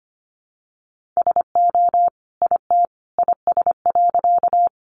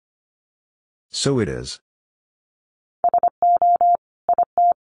So it is.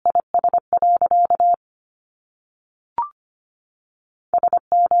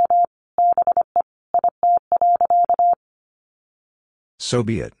 So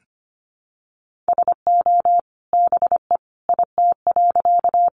be it.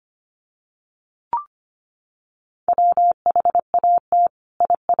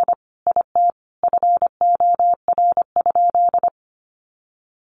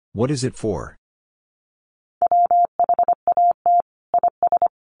 What is it for?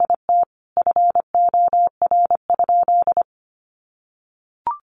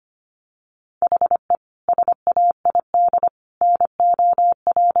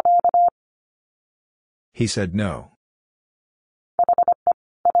 He said no.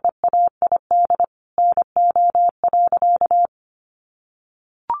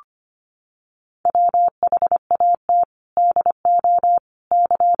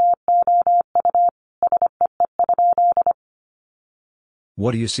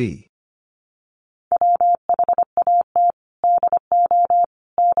 What do you see?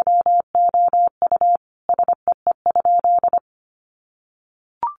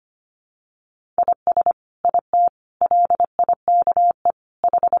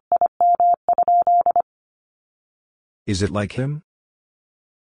 Is it like him?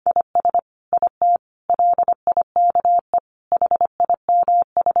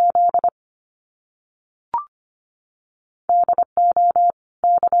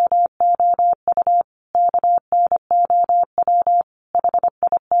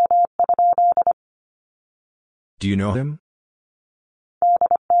 Do you know him?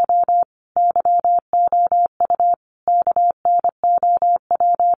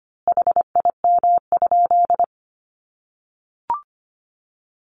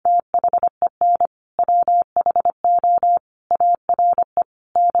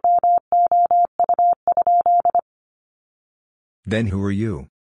 Then who are you?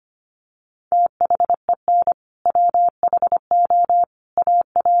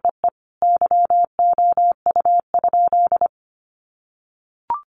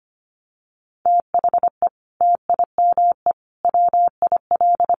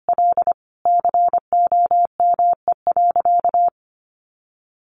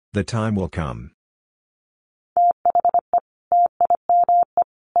 The time will come.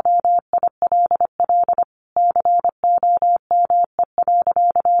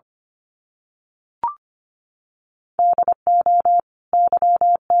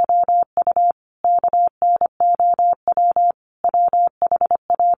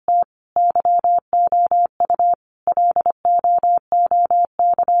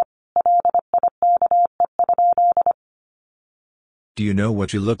 Do you know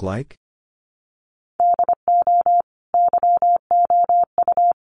what you look like?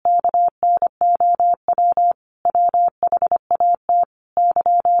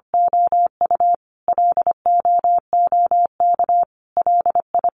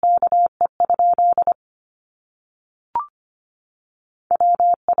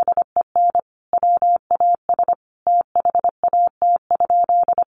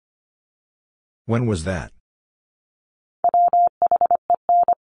 When was that?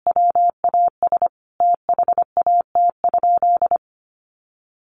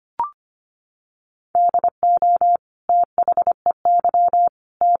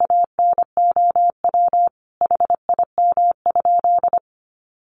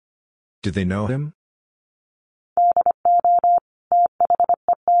 Did they know him?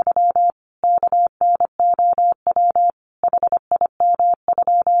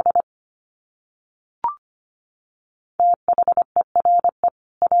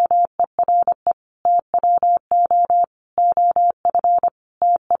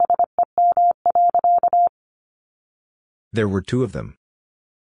 There were two of them.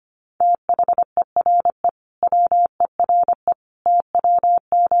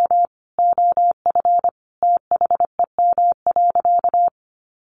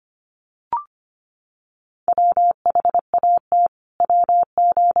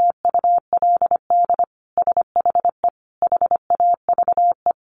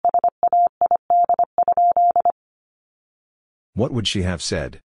 What would she have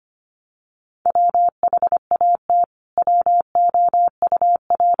said?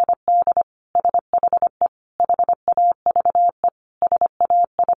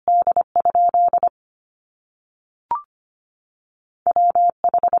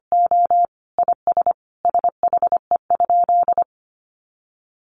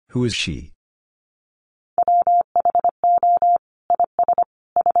 Who is she?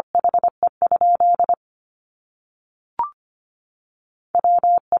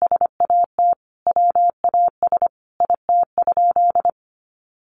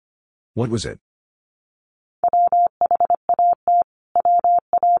 What was it?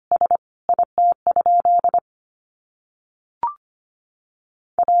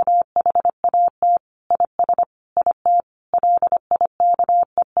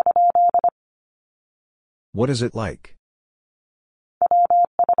 What is it like?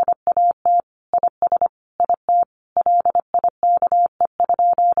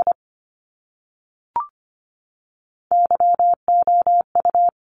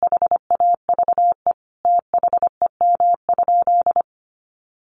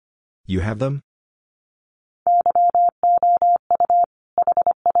 You have them?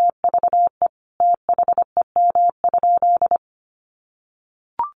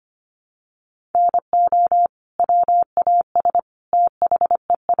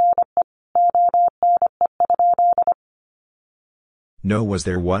 No, was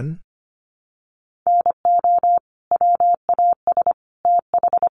there one?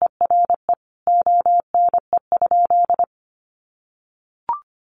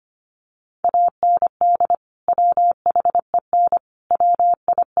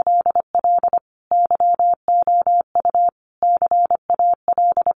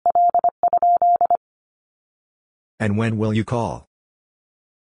 And when will you call?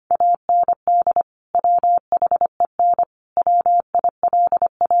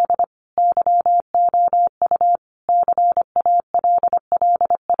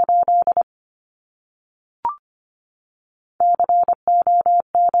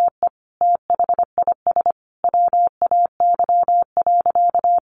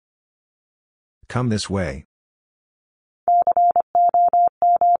 Come this way.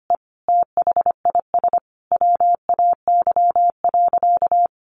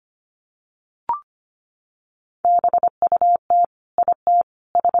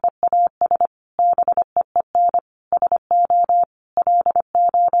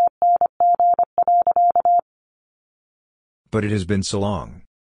 But it has been so long.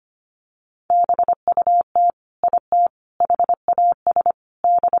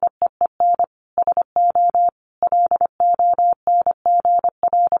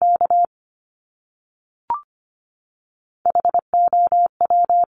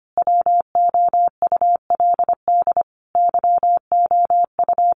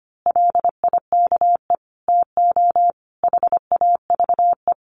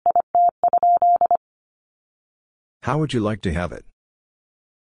 How would you like to have it?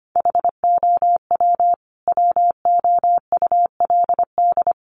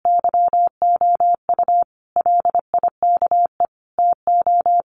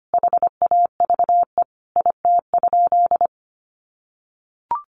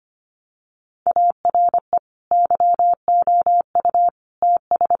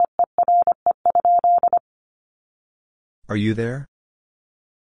 Are you there?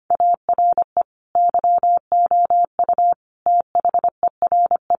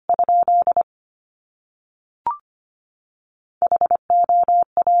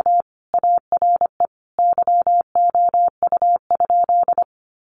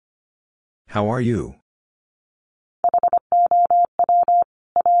 How are you?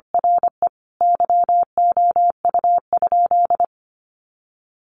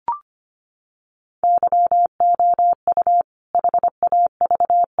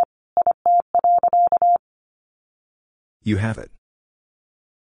 You have it.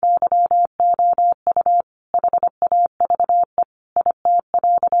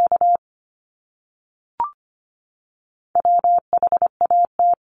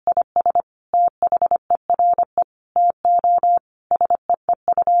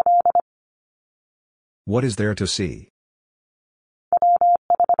 What is there to see?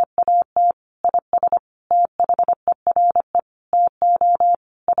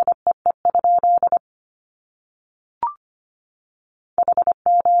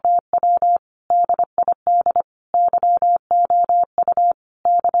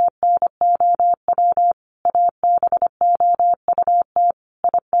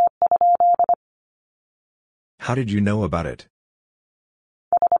 How did you know about it?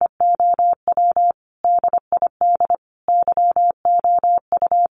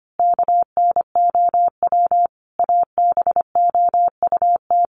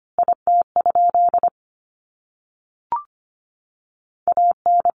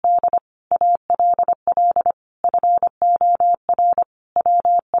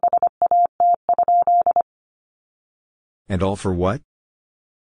 And all for what?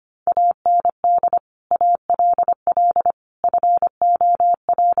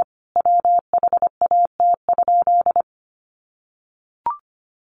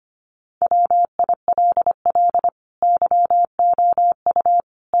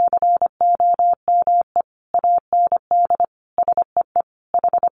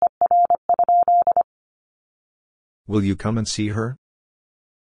 Will you come and see her?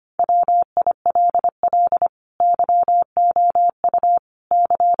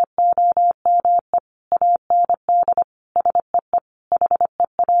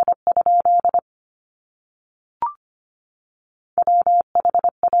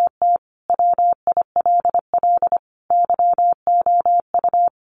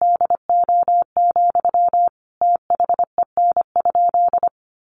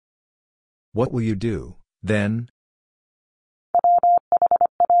 What will you do, then?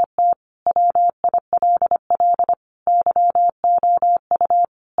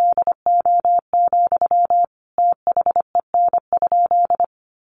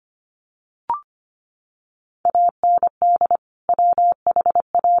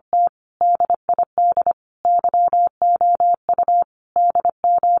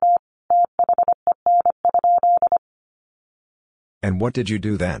 And what did you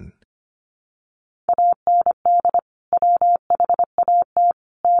do then?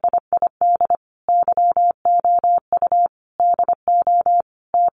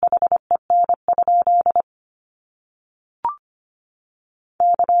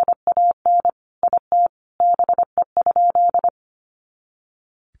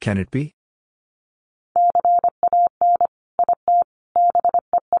 Can it be?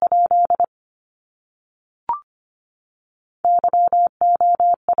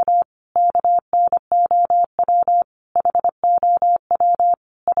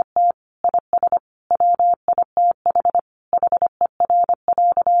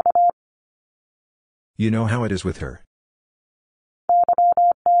 You know how it is with her.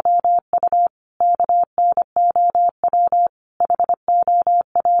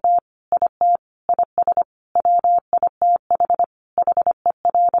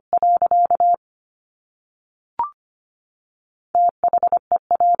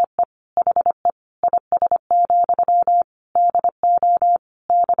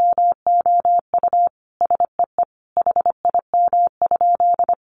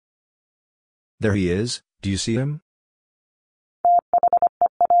 There he is, do you see him?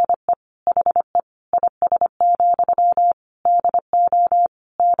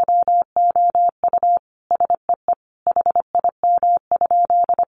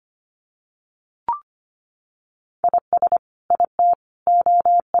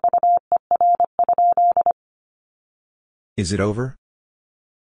 Is it over?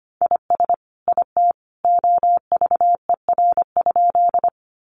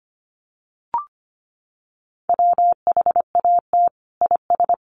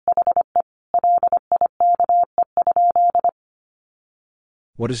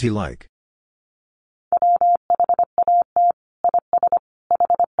 What is he like?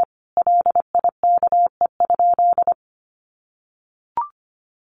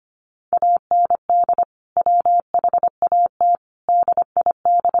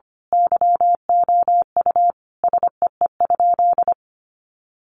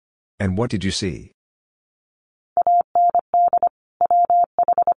 And what did you see?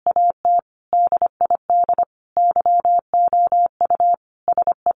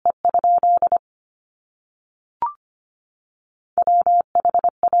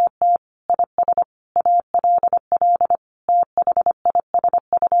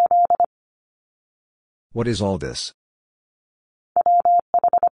 What is all this?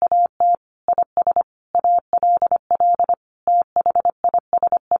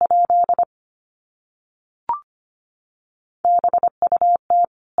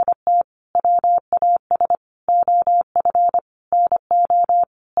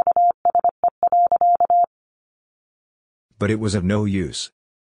 But it was of no use.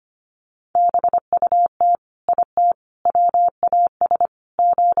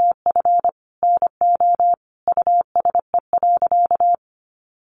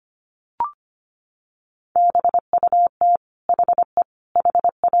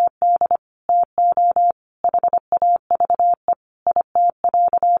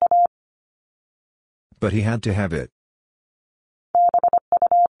 But he had to have it.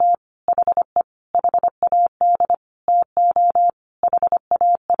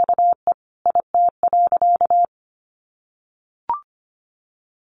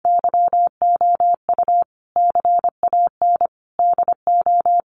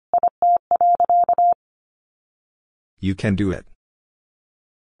 You can do it.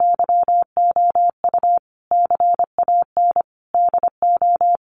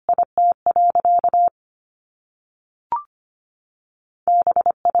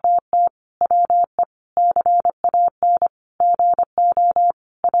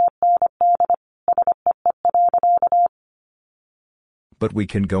 But we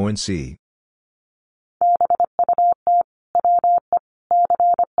can go and see.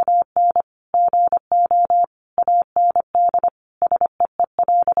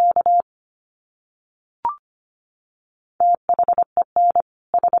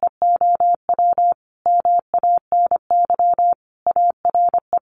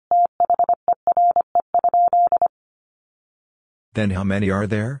 Then how many are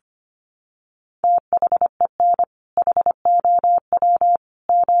there?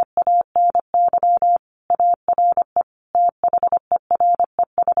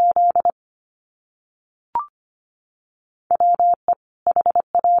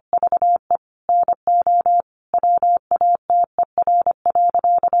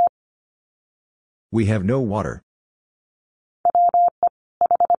 We have no water.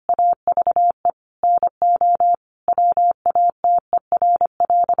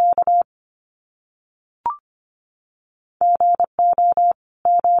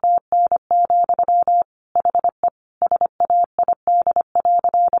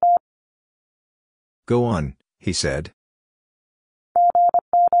 Go on, he said.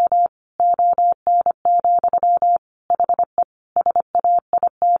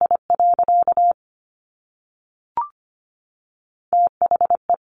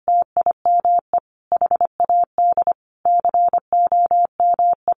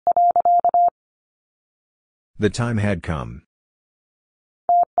 The time had come.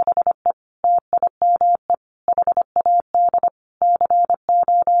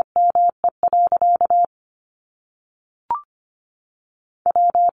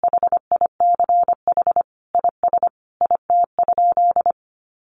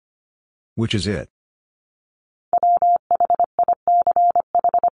 Which is it?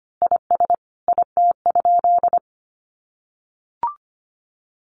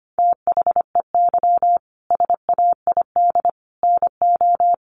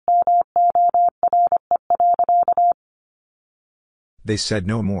 They said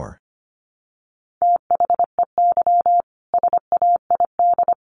no more.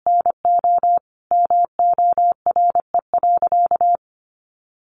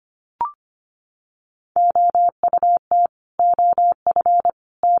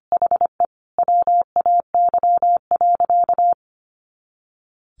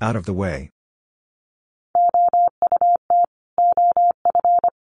 Out of the way.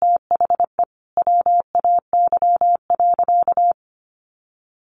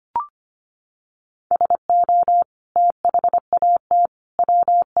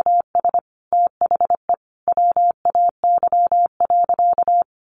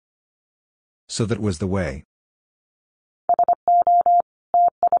 So that was the way.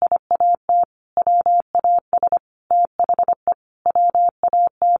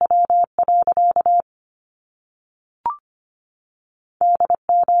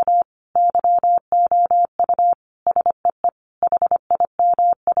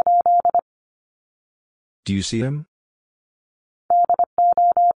 Do you see him?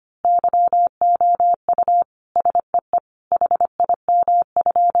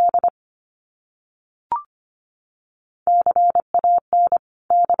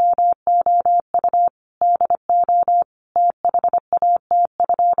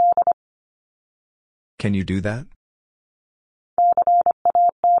 Can you do that?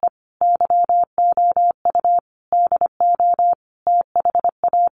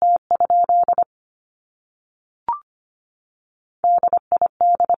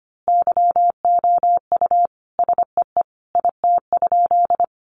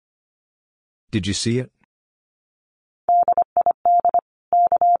 Did you see it?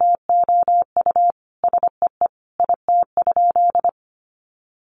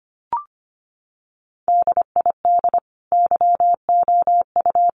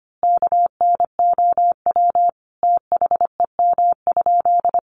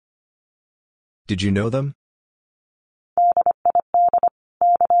 Did you know them?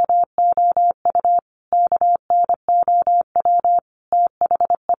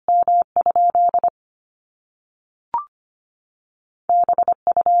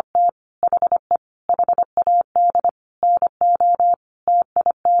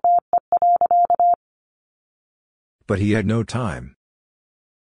 But he had no time.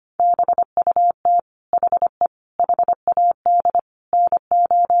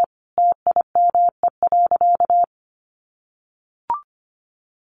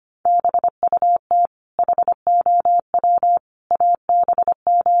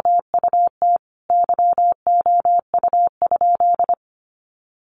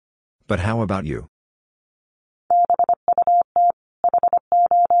 But how about you?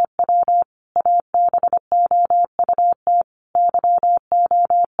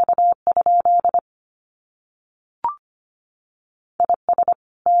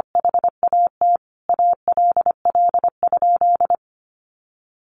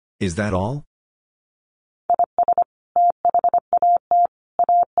 Is that all?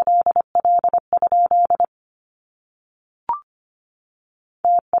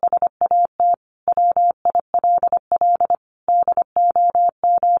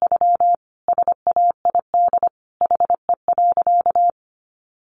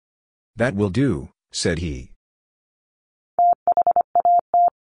 That will do, said he.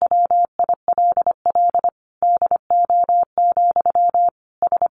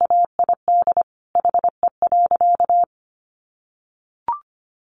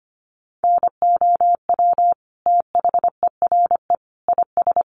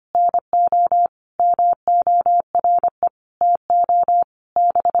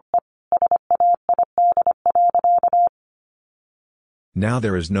 Now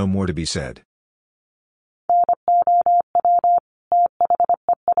there is no more to be said.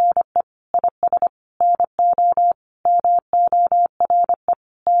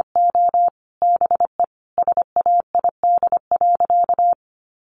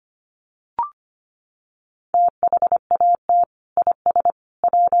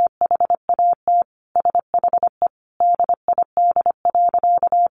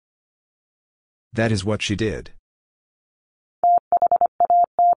 That is what she did.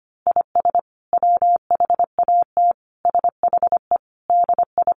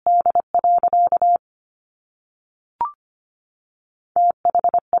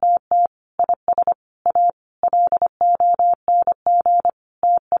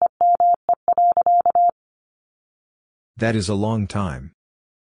 That is a long time.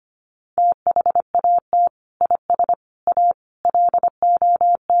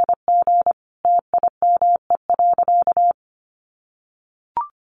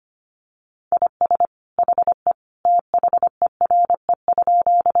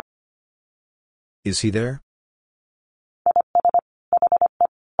 Is he there?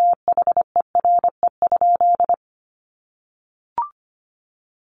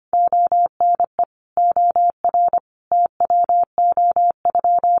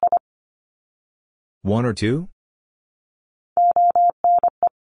 One or two?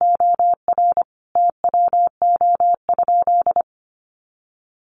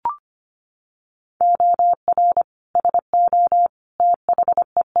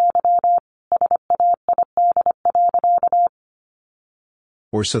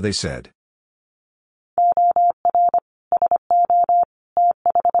 Or so they said.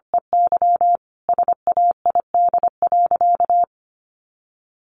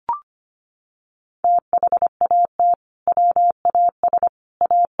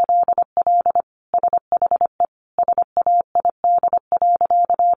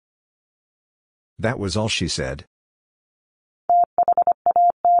 That was all she said.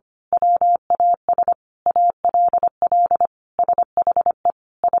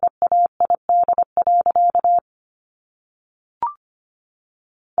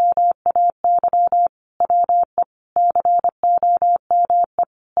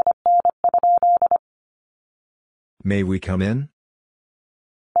 May we come in?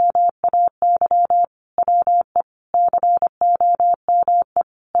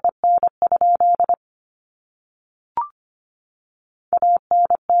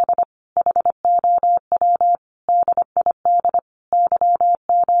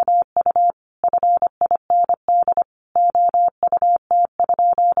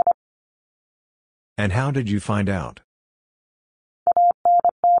 And how did you find out?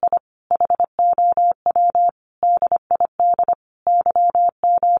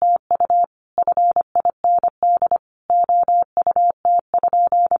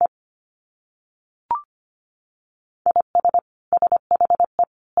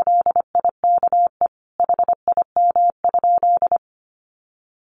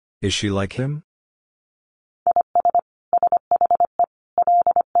 Is she like him?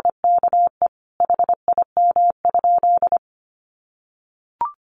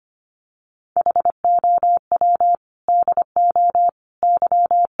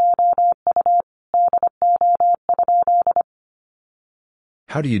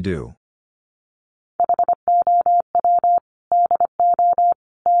 How do you do?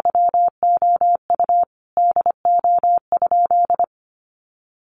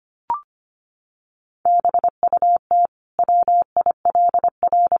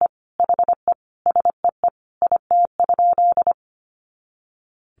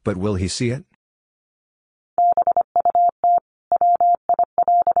 But will he see it?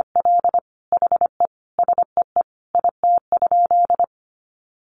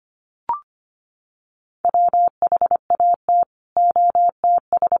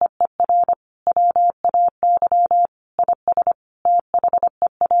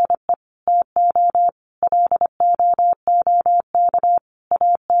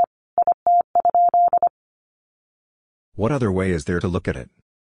 What other way is there to look at it?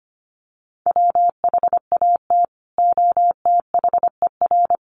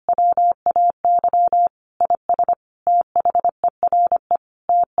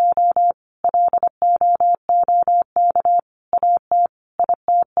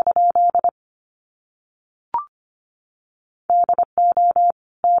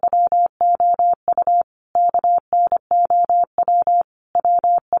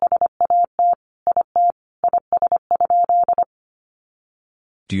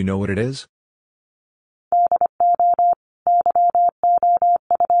 Do you know what it is?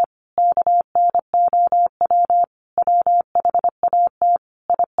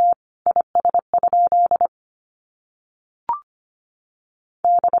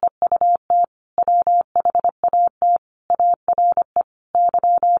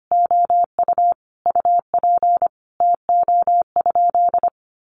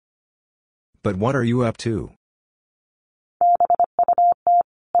 But what are you up to?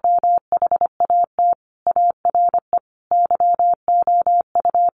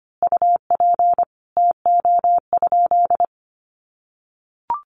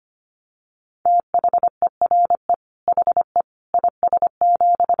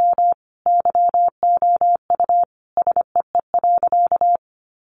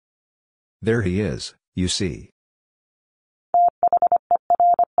 There he is, you see.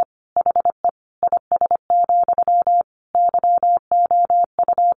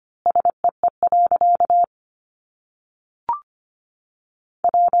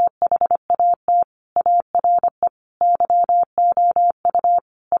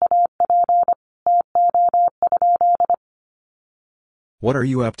 What are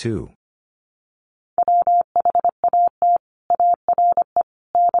you up to?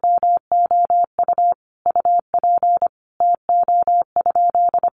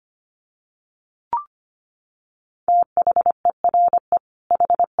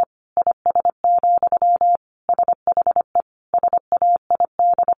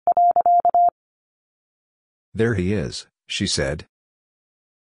 There he is, she said.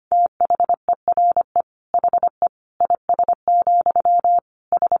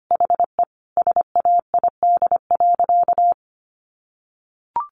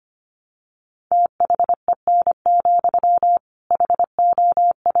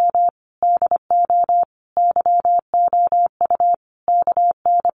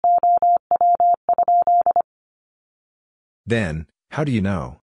 Then, how do you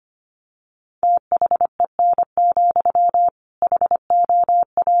know?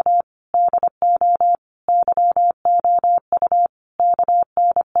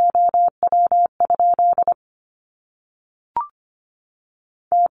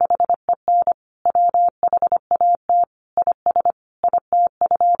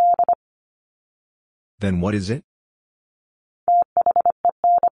 Then what is it?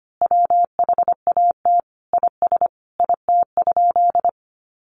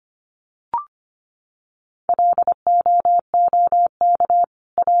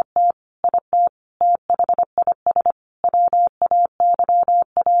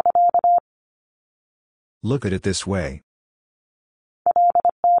 Look at it this way.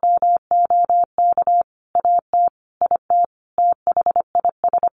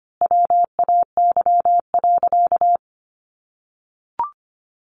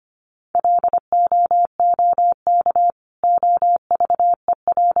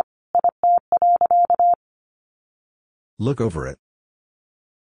 Look over it.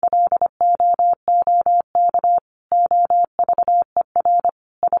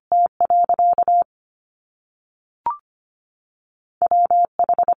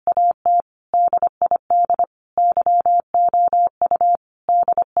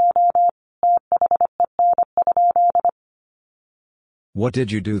 What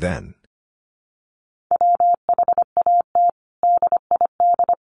did you do then?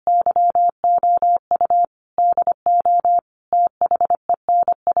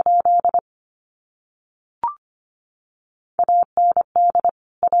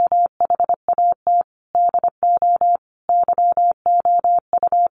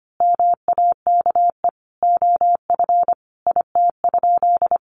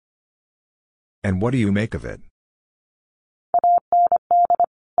 And what do you make of it?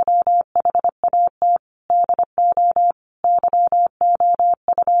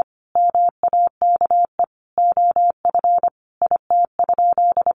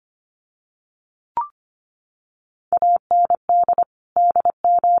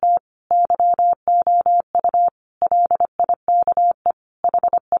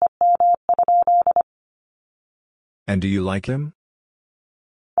 And do you like him?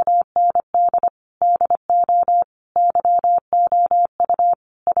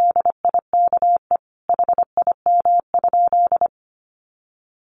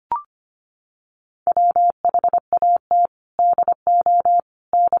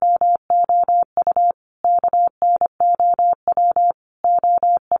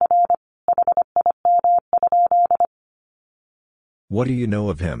 What do you know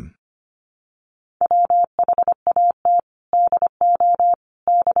of him?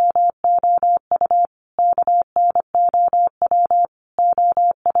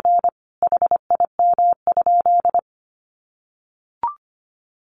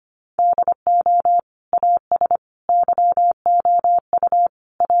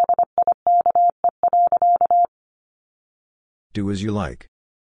 Do as you like.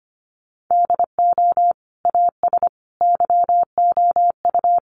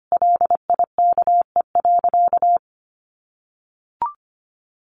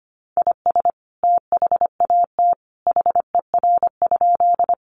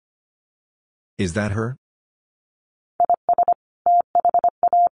 Is that her?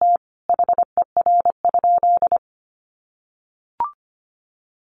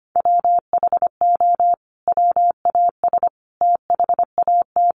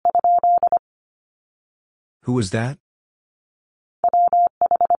 Who is that?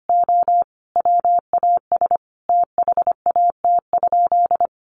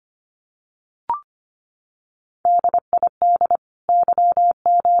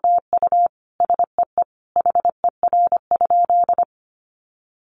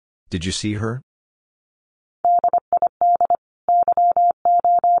 Did you see her?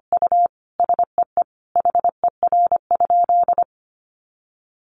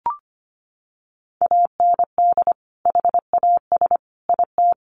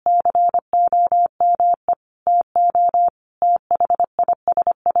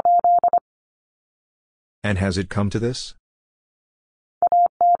 And has it come to this?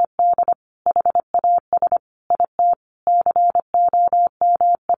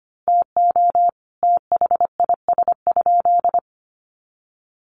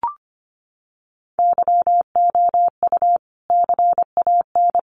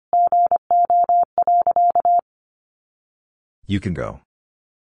 You can go.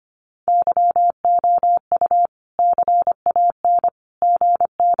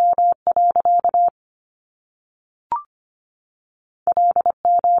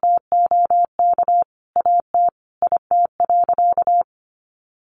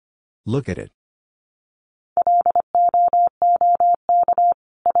 Look at it.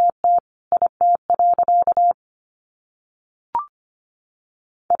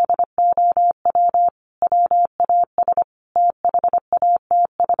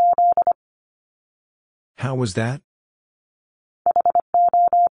 How was that?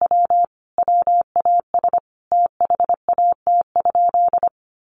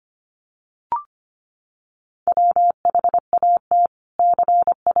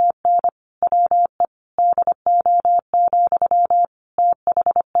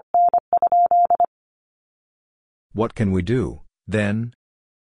 What can we do, then?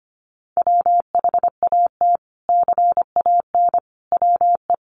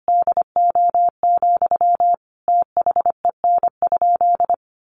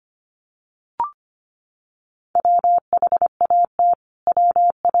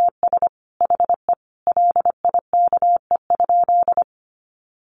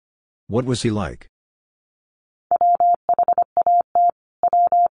 What was he like?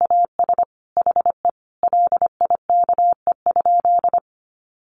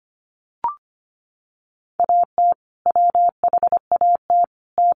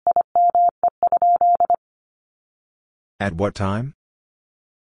 At what time?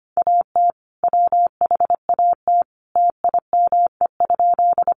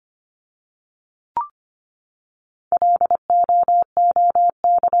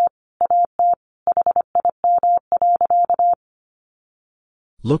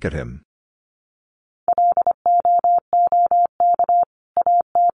 Look at him.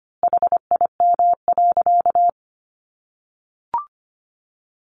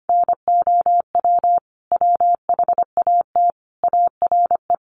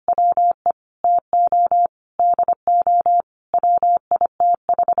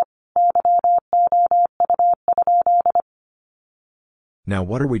 Now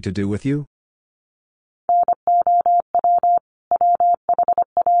what are we to do with you?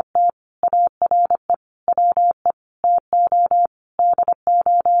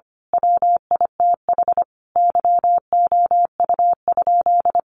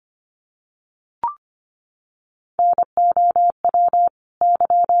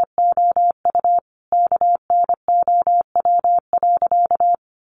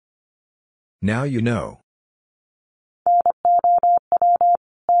 Now you know.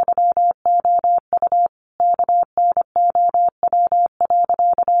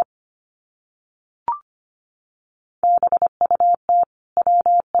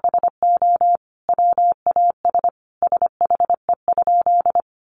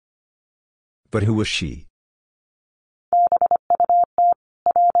 But who was she?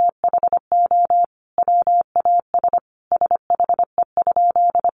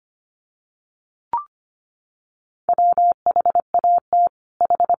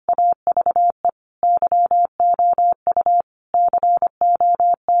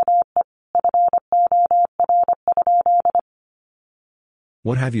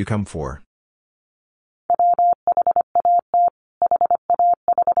 What have you come for?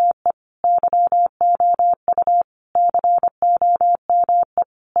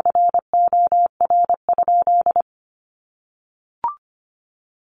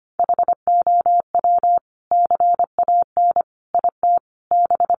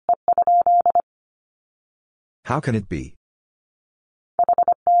 How can it be?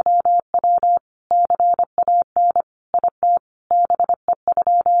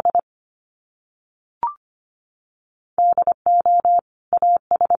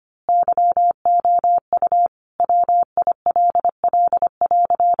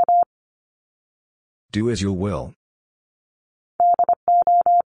 Do as you will.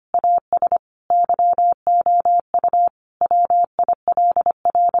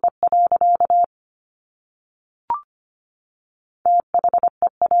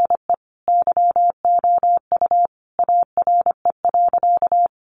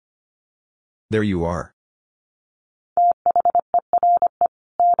 There you are.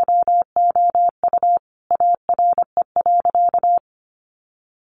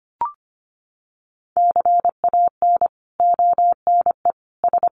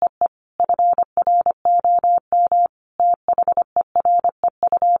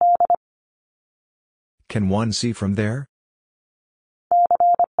 Can one see from there?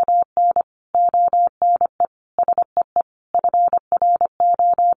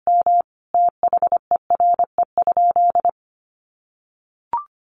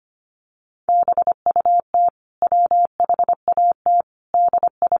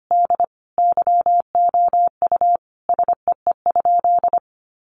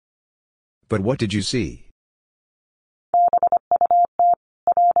 But what did you see?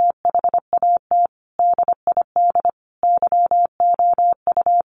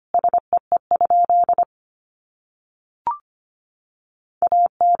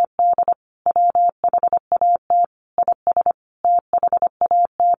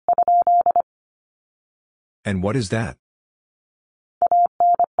 And what is that?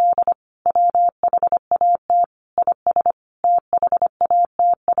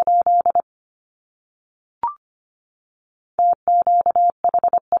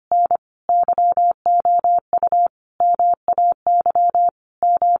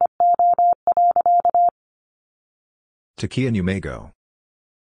 To key and you may go.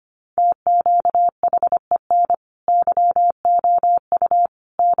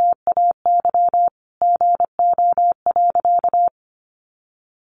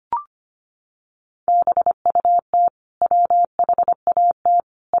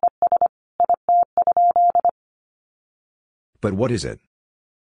 But what is it?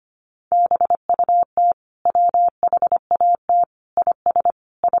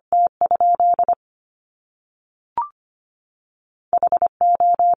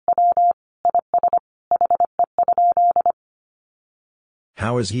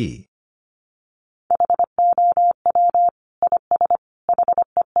 How is he?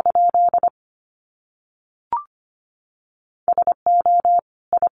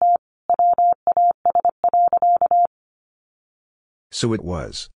 So it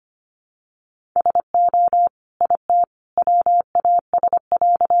was.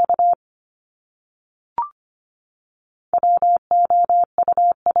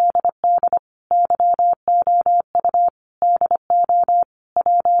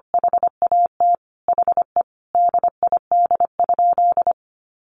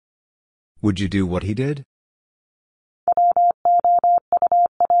 Would you do what he did?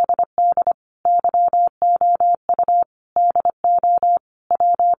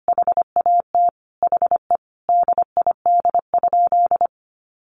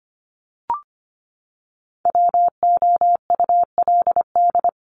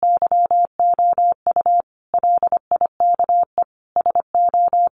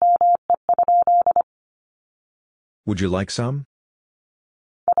 Would you like some?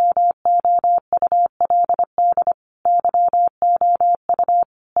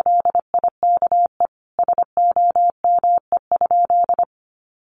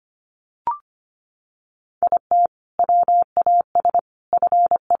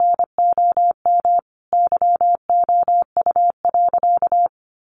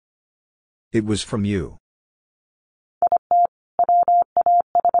 It was from you.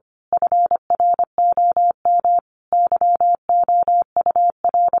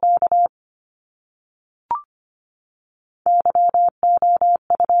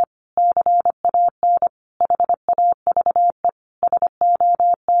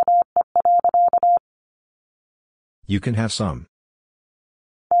 You can have some.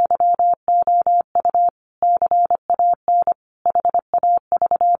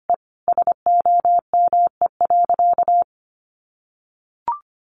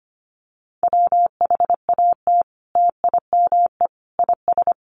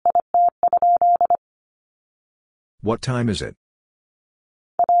 What time is it?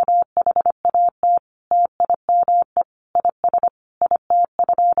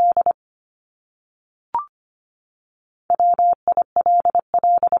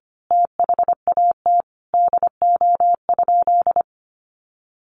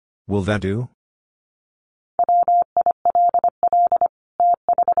 Will that do?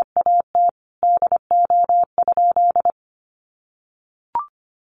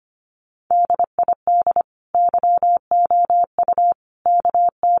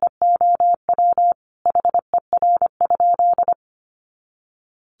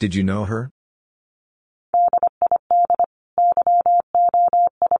 Did you know her?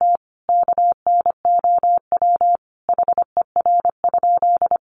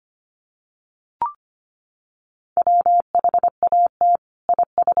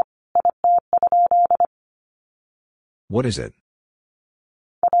 What is it?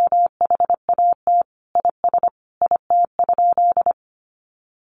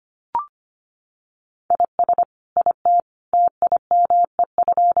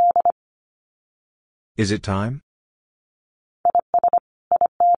 Is it time?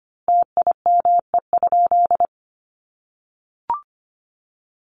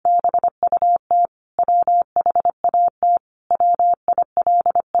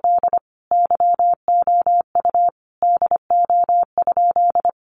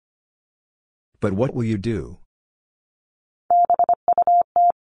 But what will you do?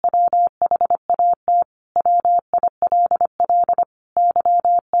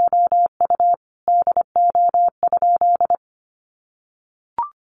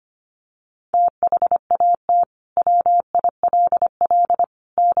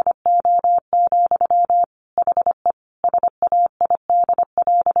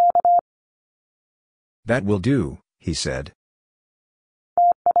 That will do, he said.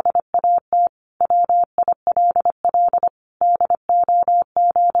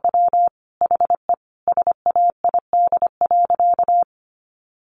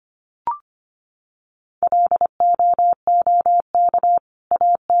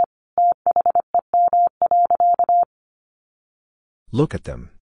 Look at them.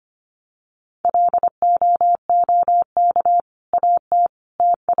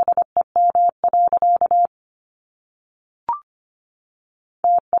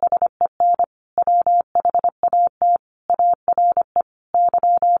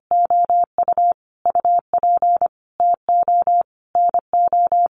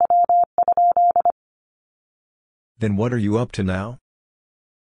 Then what are you up to now?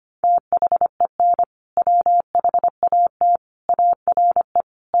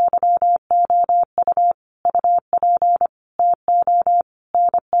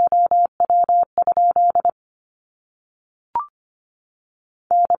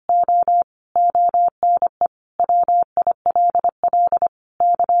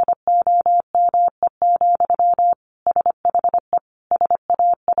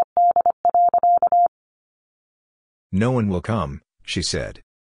 No one will come, she said.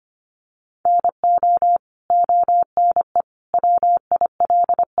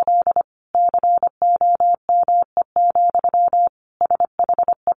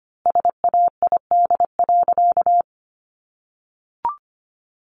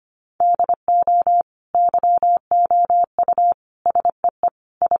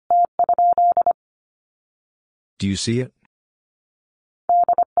 Do you see it?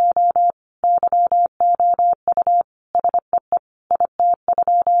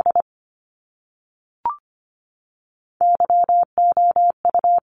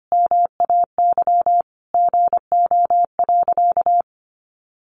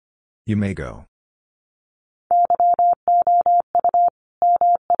 You may go.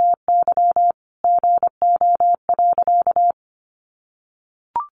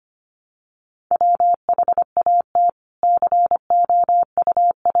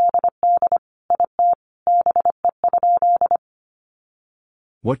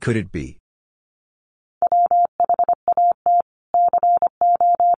 What could it be?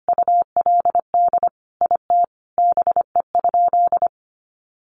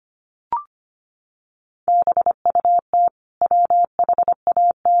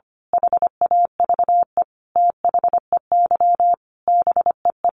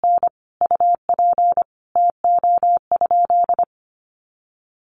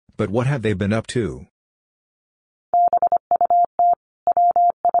 But what have they been up to?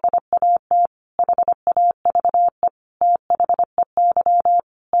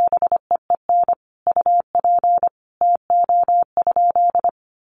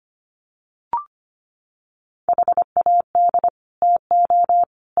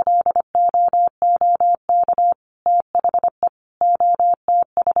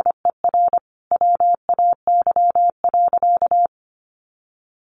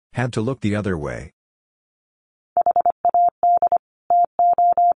 Had to look the other way.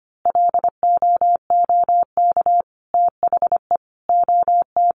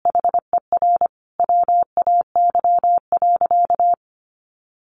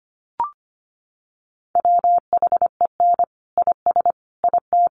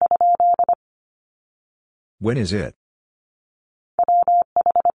 When is it?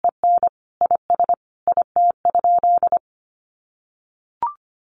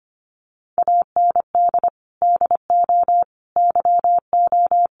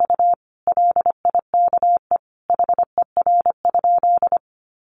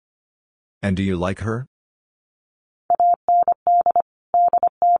 And do you like her?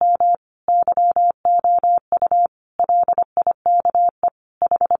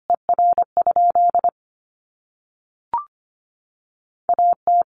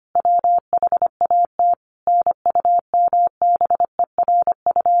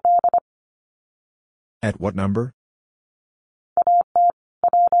 At what number?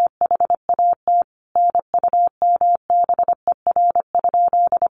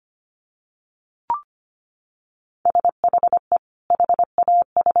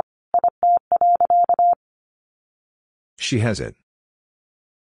 She has it.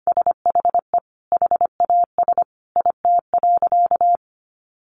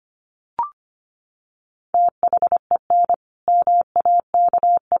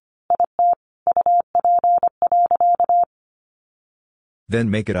 Then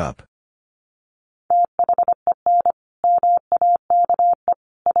make it up.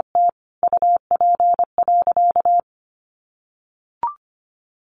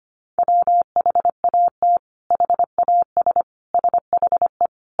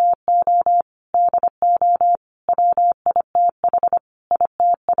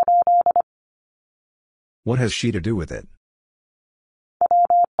 What has she to do with it?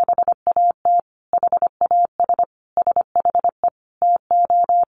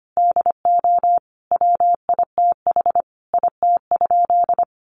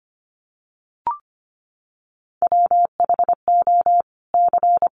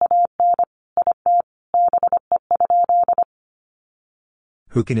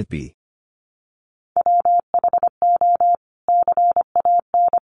 Who can it be?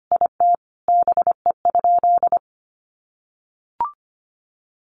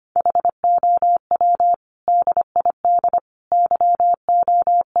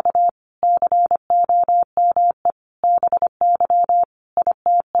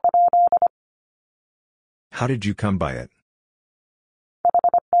 How did you come by it?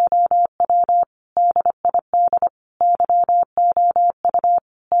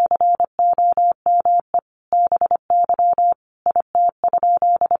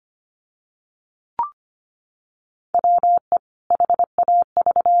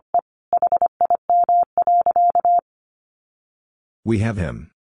 We have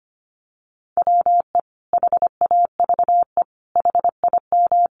him.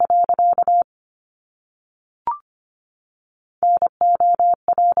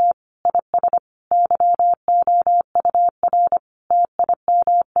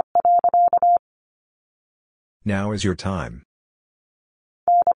 Now is your time.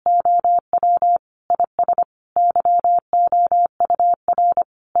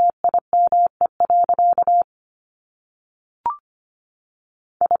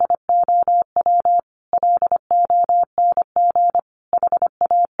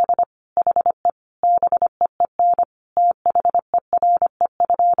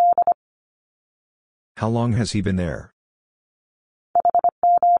 How long has he been there?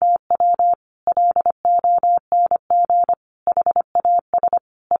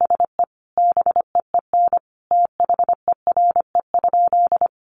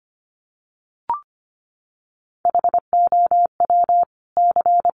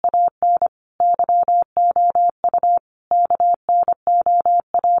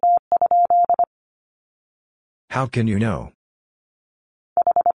 How can you know?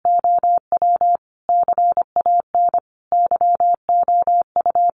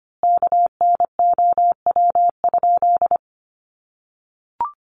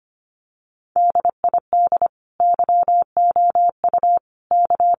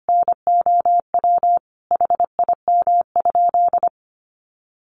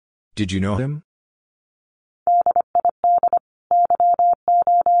 Did you know him?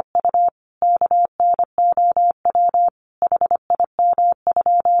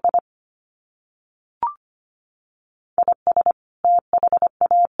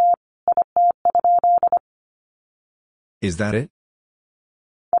 Is that it?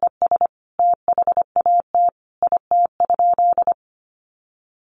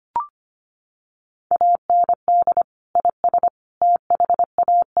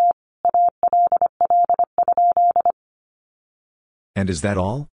 And is that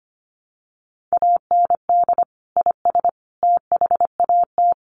all?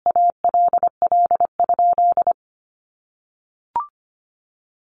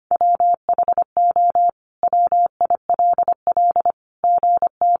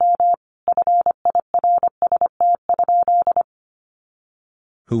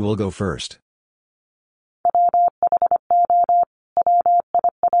 Who will go first?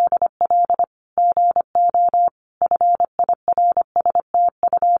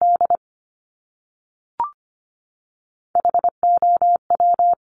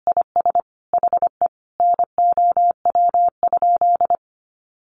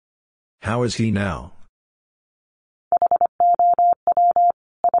 How is he now?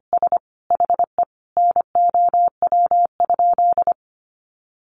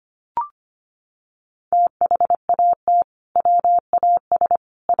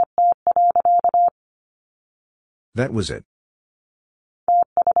 That was it.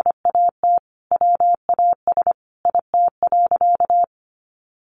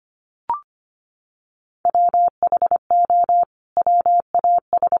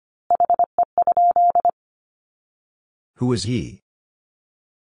 Who is he?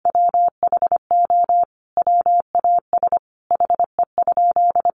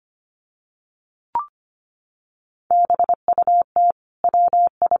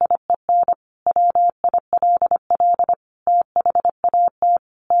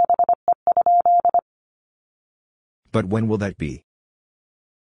 But when will that be?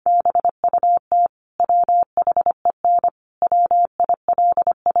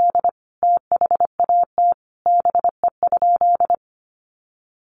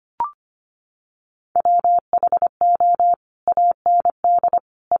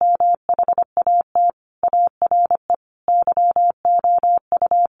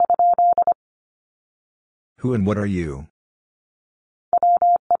 Who and what are you?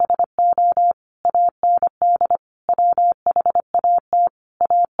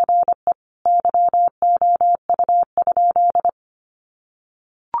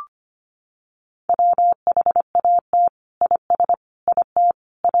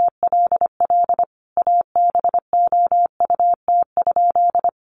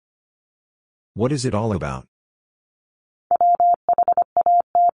 What is it all about?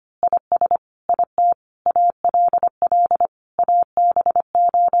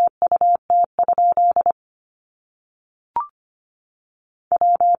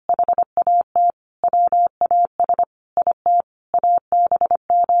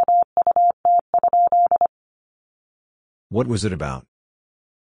 What was it about?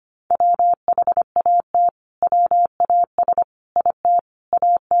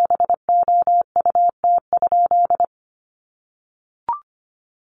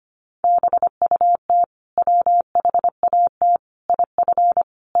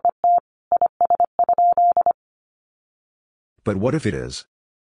 But what if it is?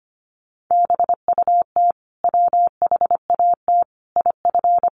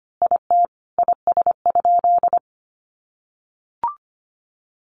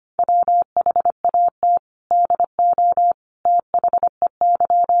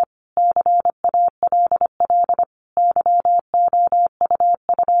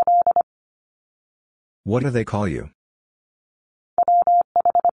 What do they call you?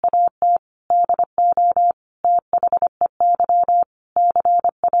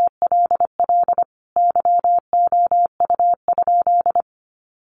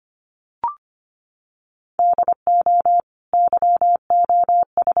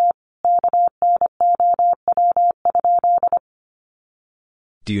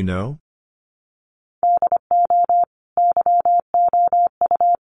 Do you know?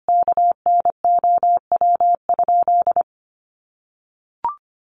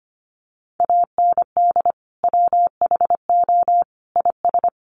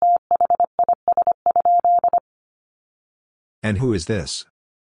 And who is this?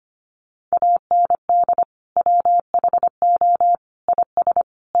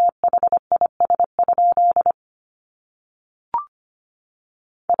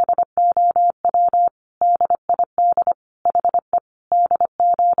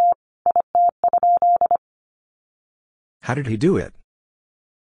 How did he do it?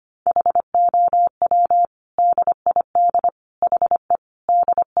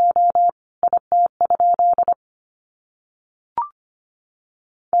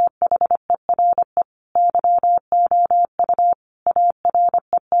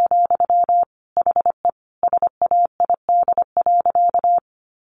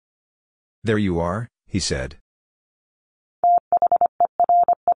 There you are, he said.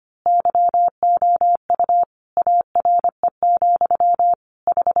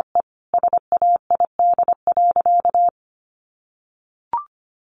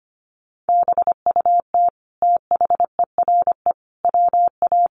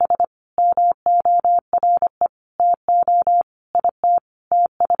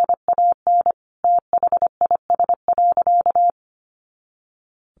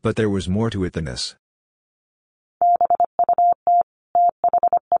 But there was more to it than this.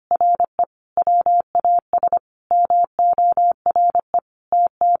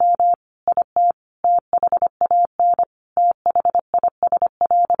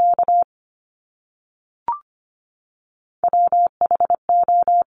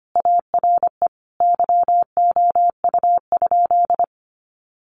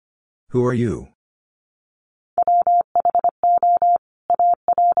 Who are you?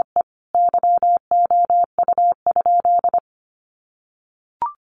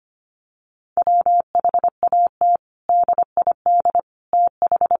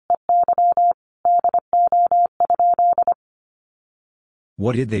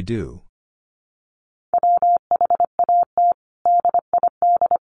 What did they do?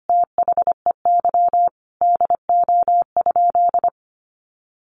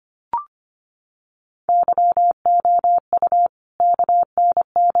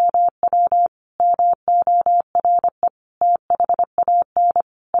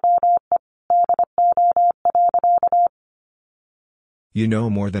 You know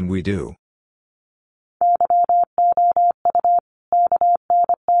more than we do.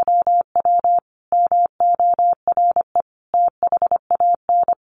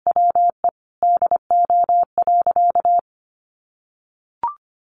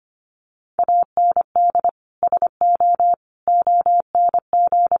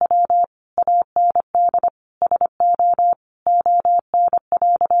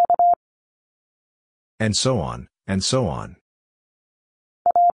 And so on, and so on.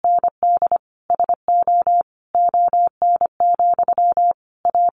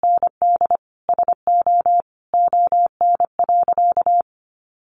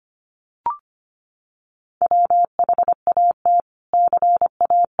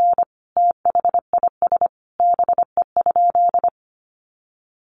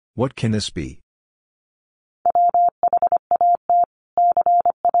 What can this be?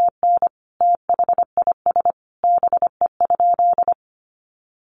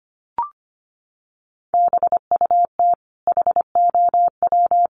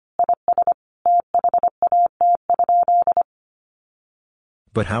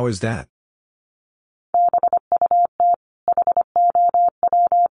 But how is that?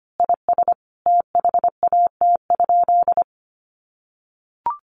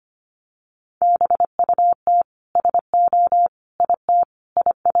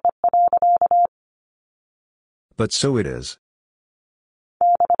 But so it is.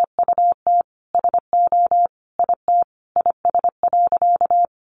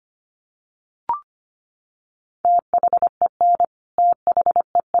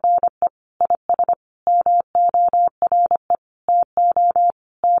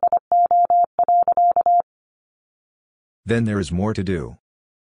 Then there is more to do.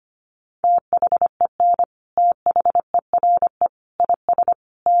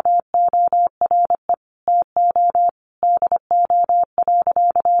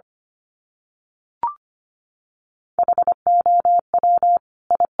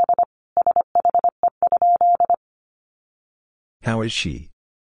 How is she?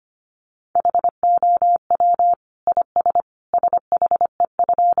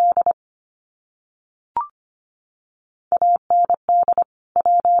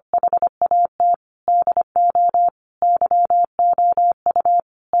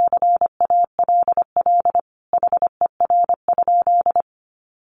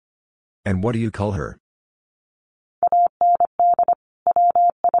 And what do you call her?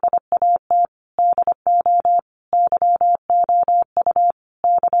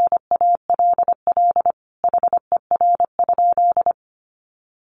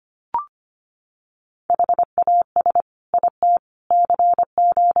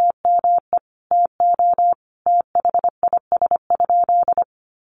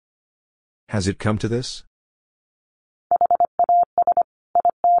 Has it come to this?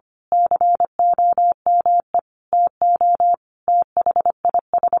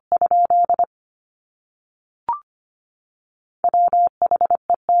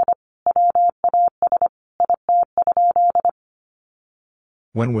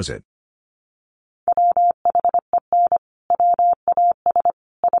 When was it?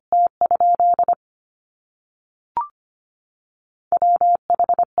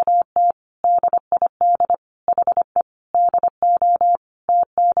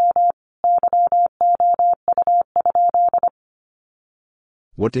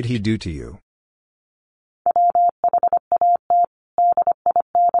 What did he do to you?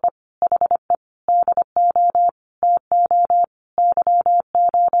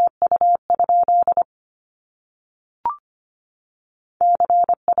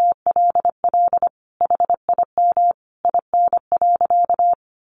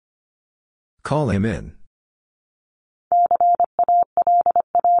 Call him in.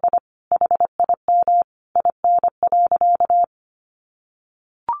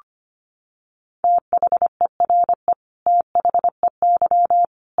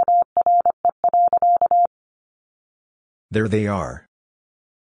 There they are.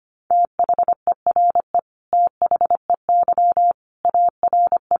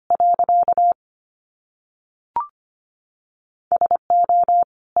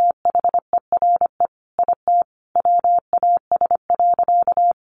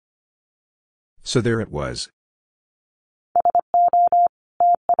 So there it was.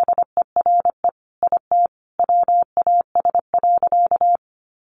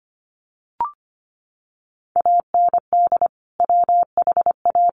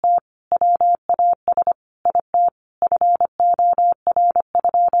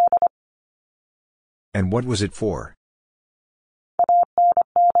 And what was it for?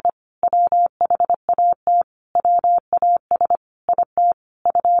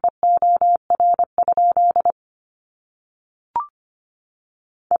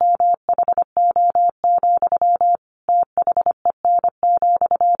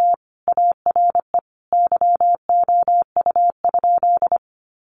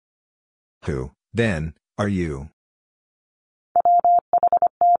 Who, then, are you?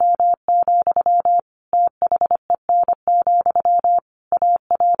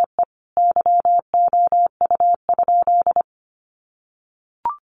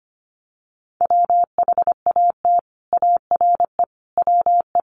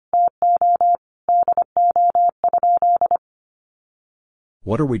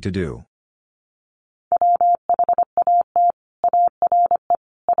 What are we to do?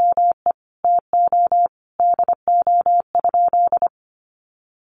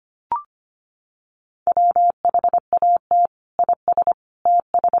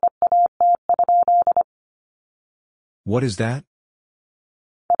 What is that?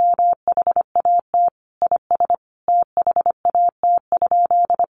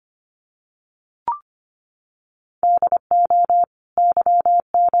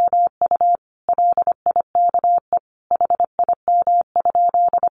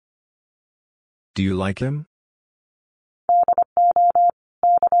 Do you like him?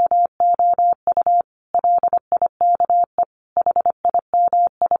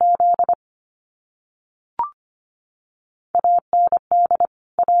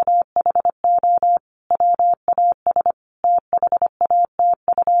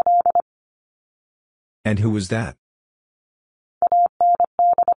 And who was that?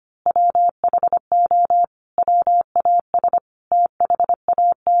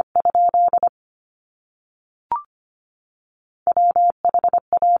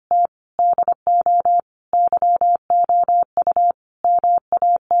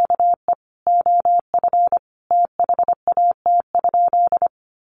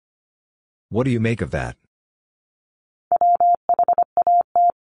 What do you make of that?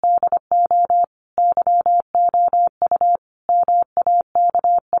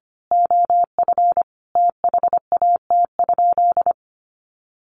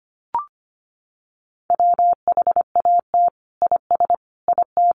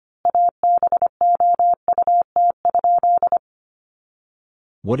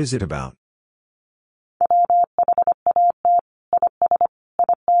 What is it about?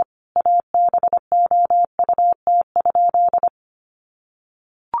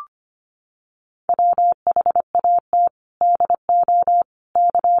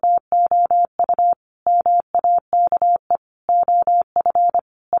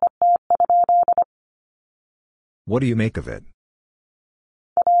 What do you make of it?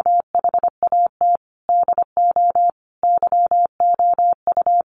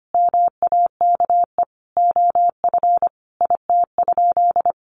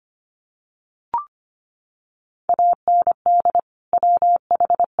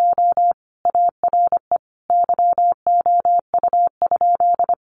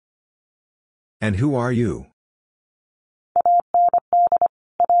 And who are you?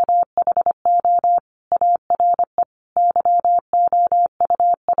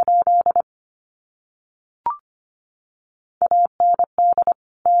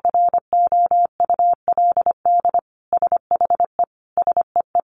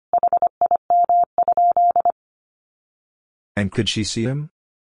 And could she see him?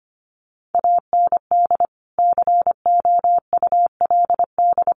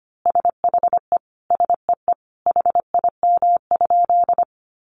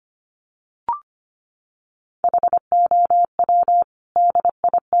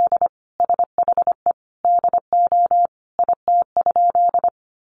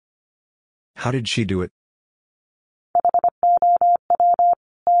 How did she do it?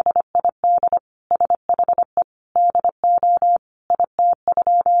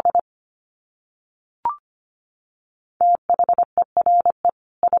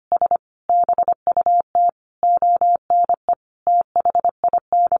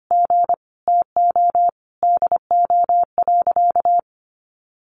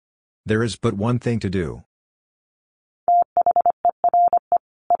 There is but one thing to do.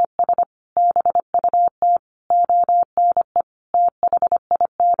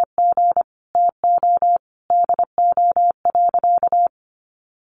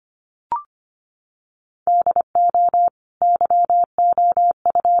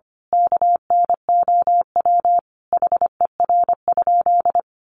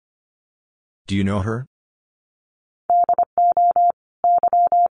 Do you know her?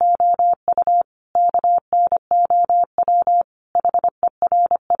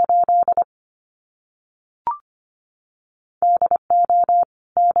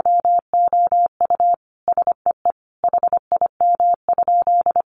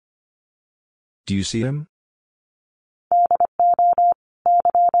 Do you see him?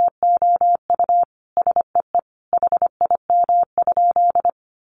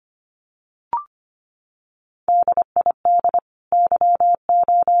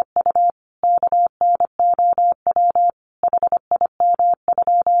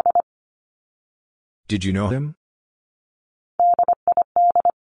 Did you know him?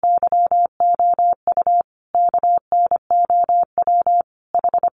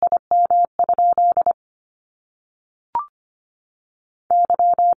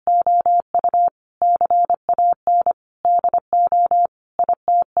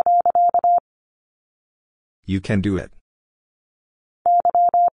 You can do it.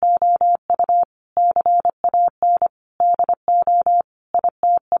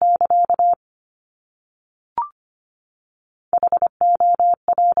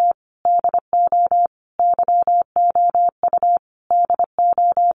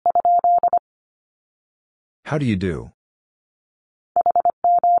 How do you do?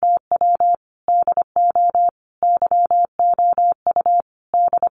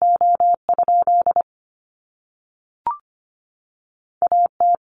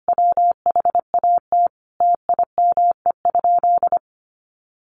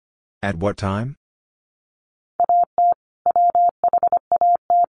 At what time?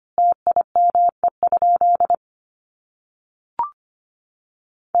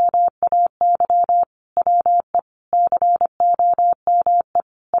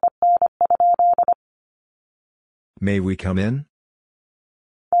 May we come in?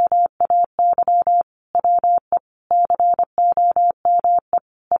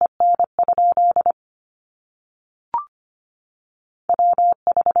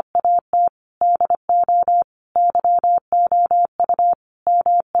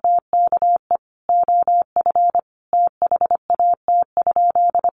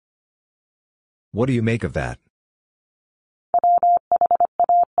 What do you make of that?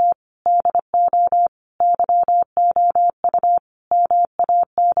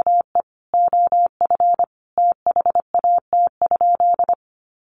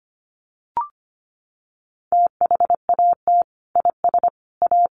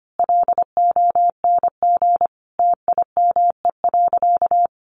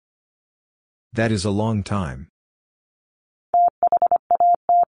 That is a long time.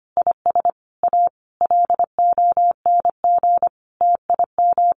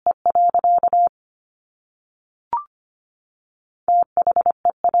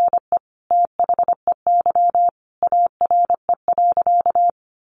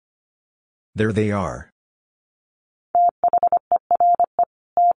 There they are.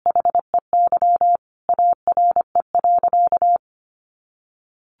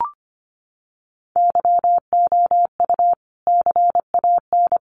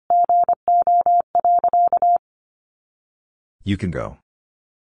 You can go.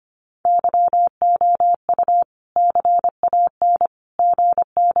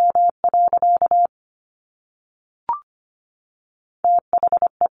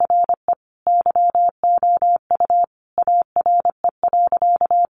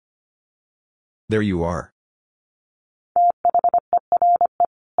 There you are.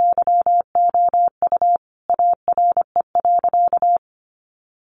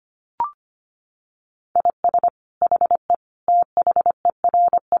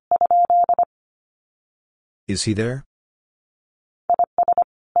 Is he there?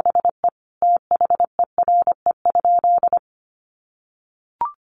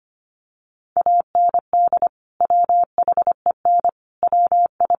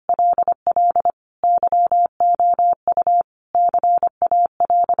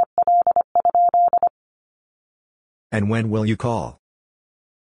 And when will you call?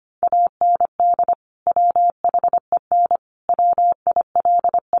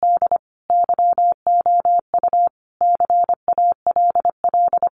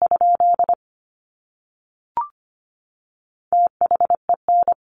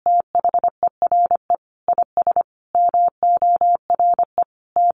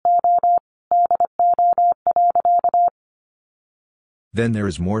 Then there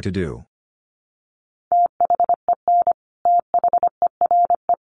is more to do.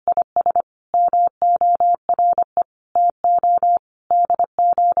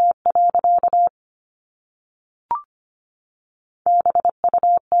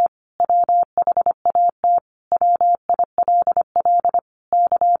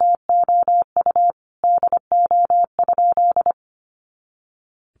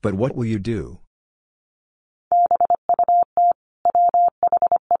 But what will you do?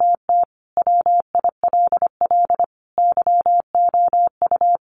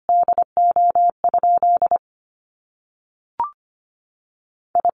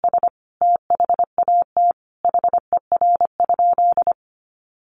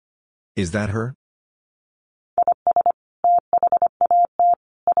 Is that her?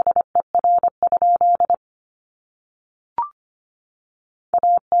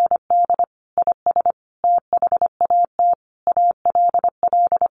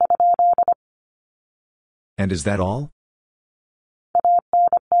 And is that all?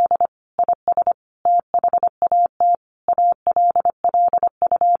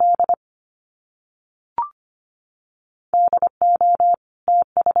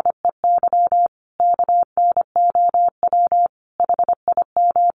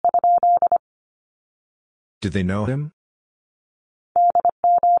 Did they know him?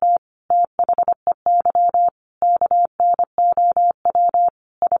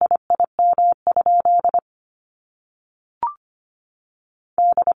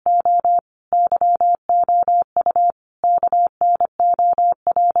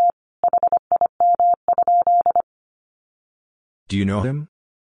 Do you know him?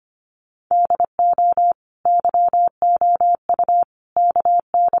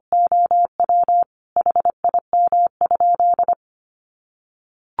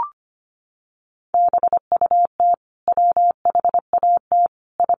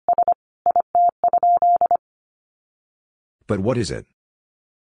 But what is it?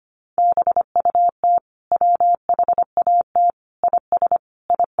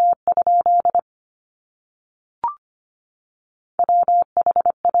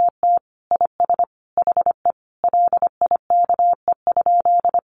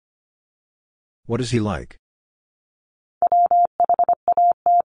 What is he like?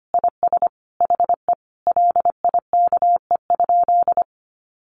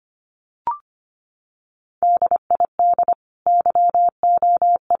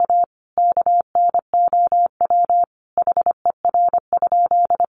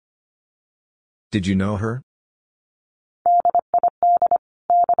 Did you know her?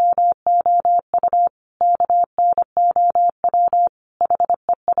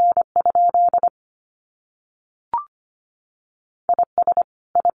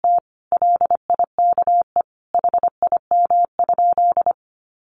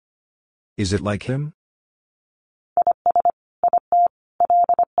 Is it like him?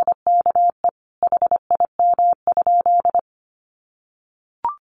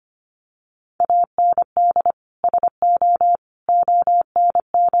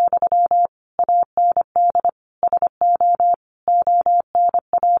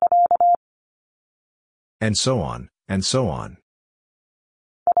 And so on, and so on.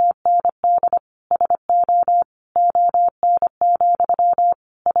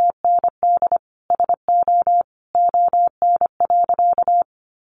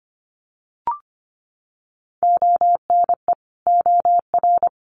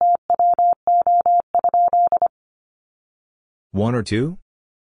 One or two?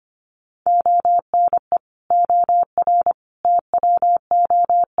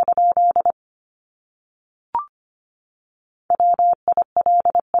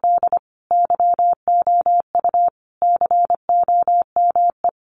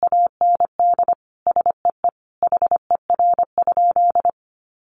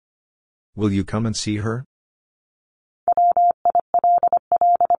 Will you come and see her?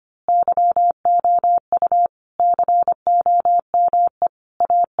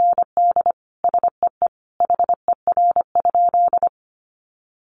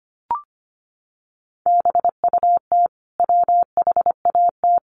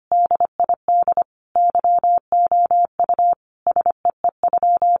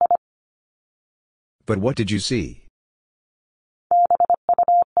 But what did you see?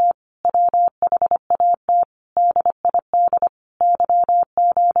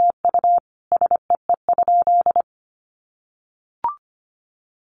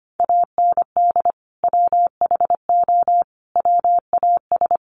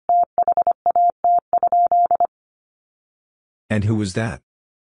 And who was that?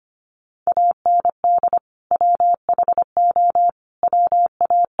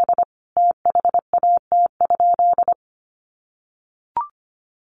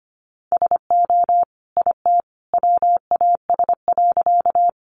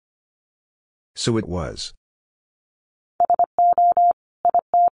 So it was.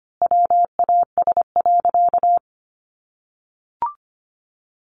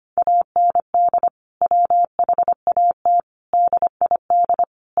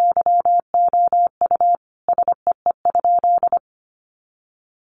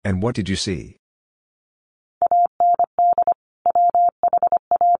 And what did you see?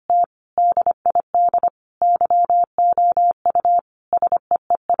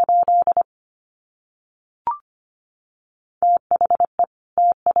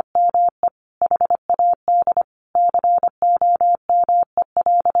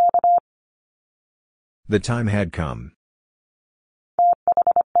 The time had come.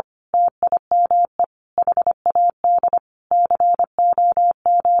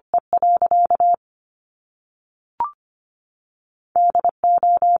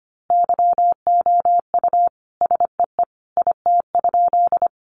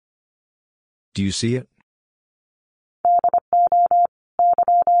 Do you see it?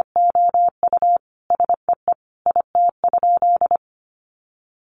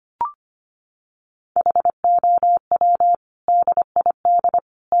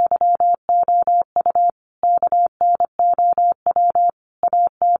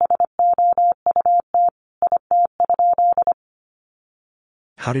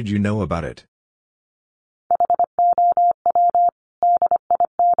 How did you know about it?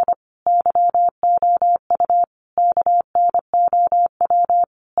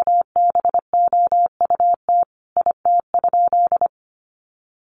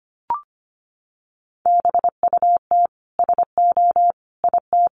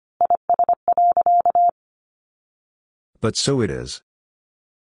 But so it is.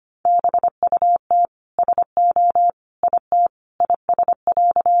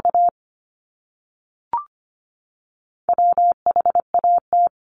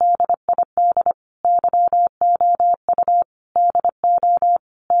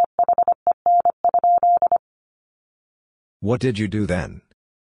 What did you do then?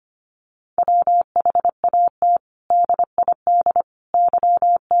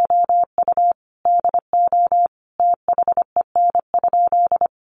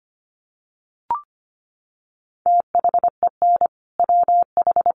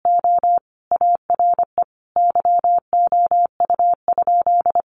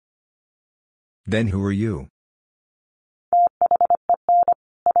 Then who are you?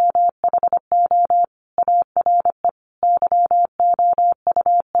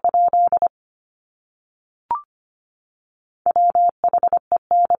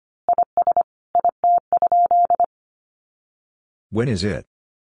 When is it?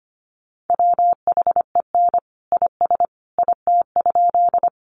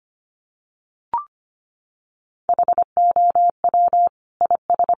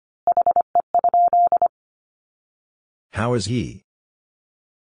 How is he?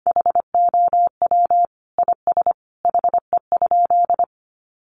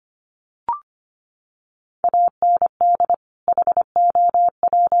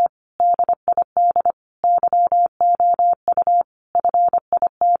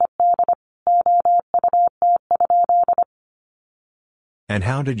 And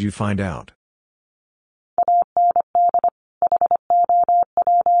how did you find out?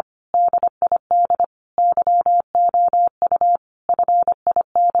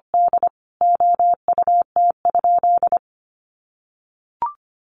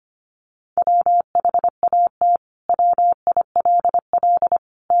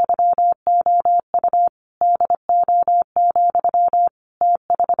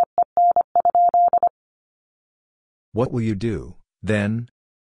 What will you do, then?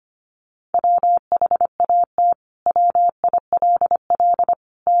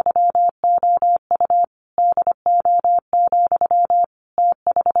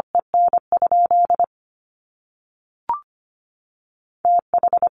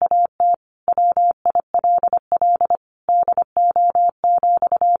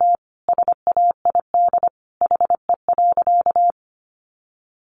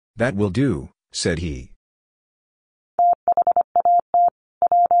 That will do, said he.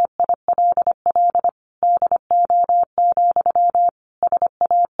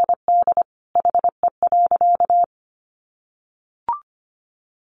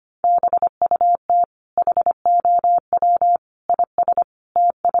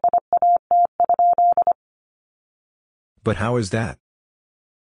 But how is that?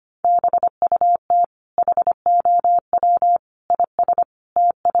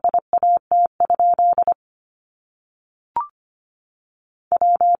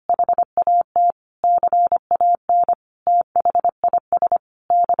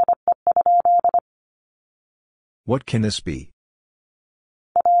 What can this be?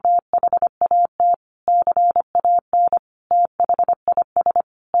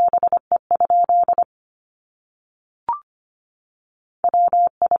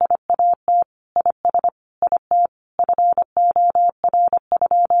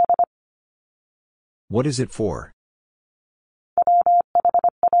 What is it for?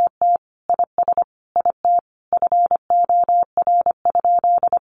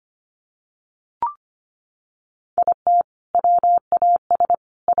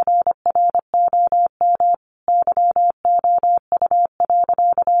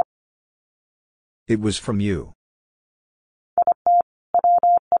 It was from you.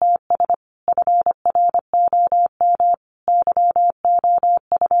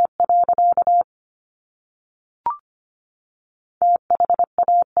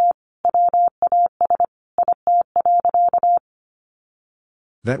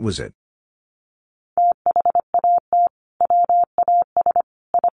 That was it.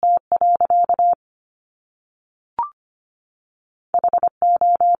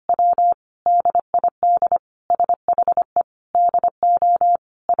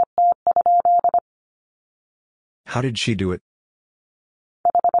 How did she do it?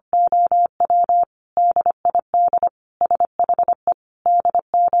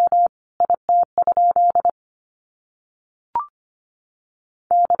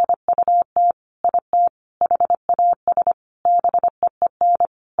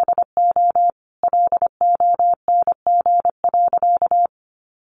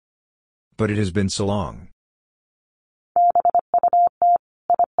 But it has been so long.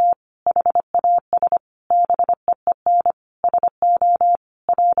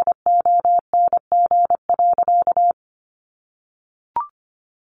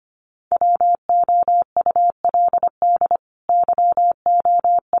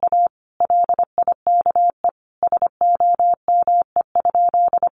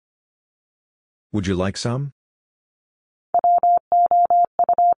 Would you like some?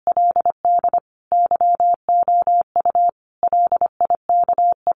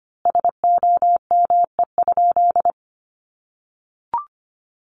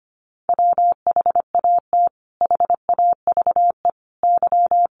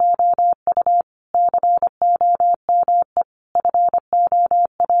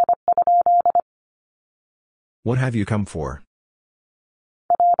 What have you come for?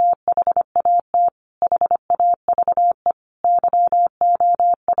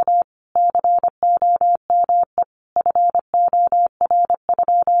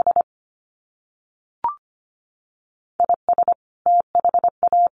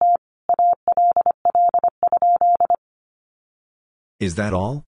 Is that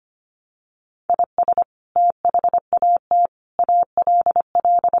all?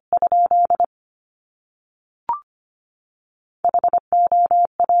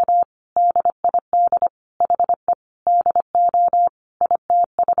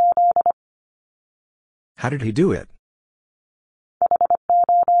 How did he do it?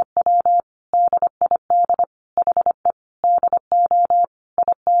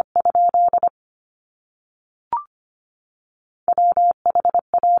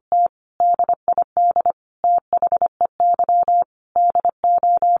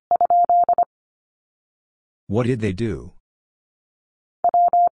 What did they do?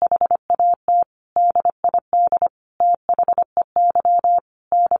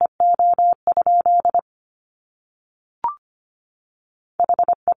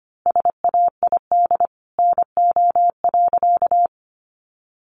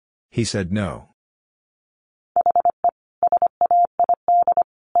 He said no.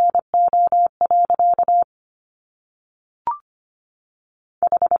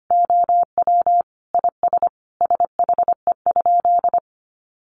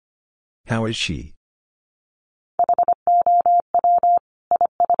 How is she?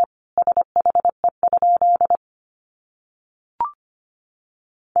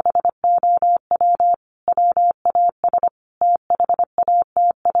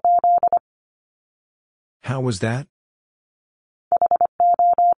 How was that?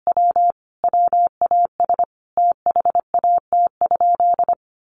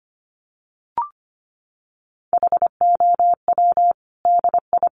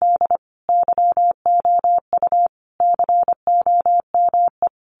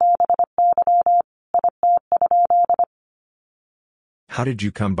 How did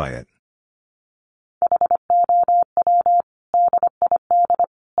you come by it?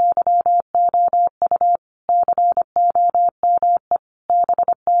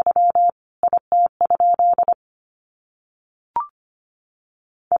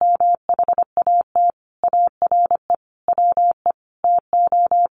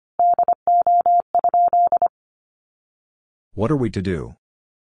 What are we to do?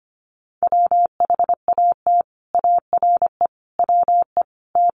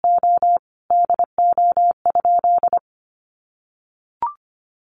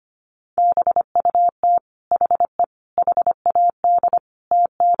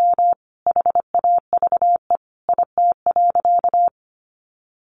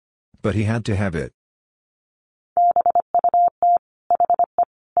 But he had to have it.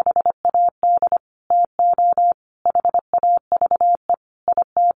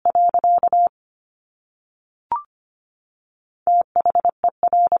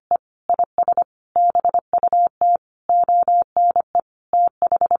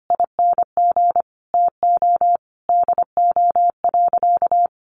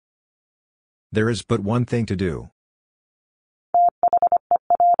 There is but one thing to do.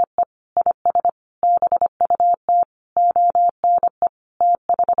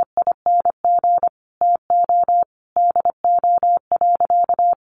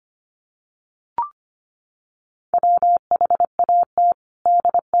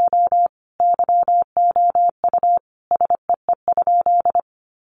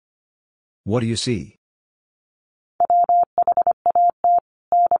 What do you see?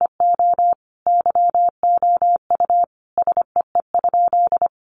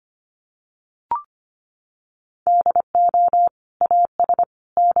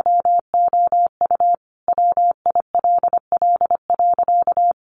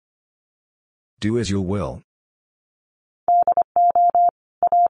 Do as you will.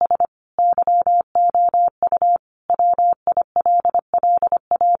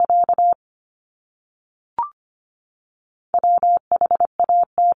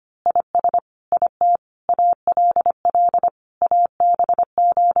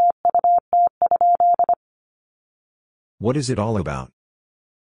 What is it all about?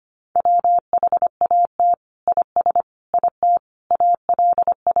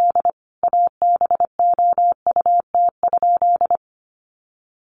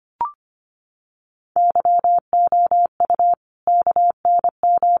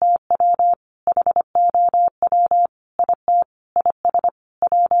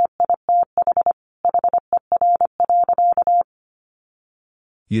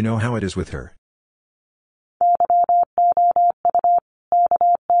 You know how it is with her.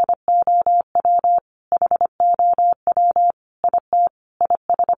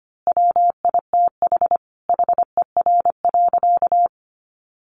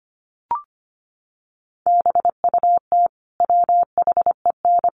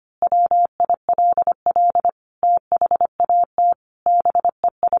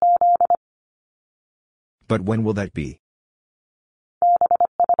 But when will that be?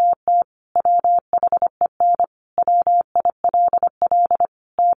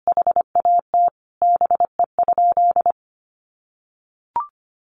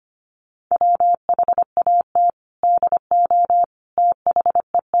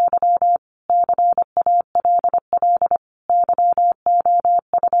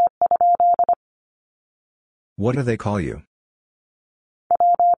 What do they call you?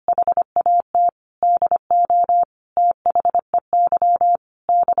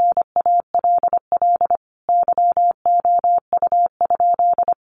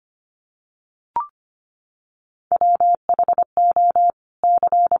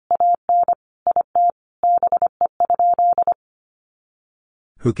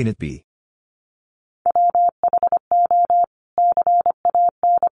 Who can it be?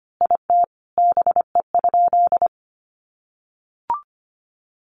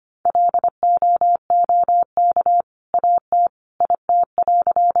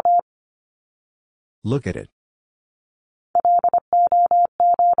 Look at it.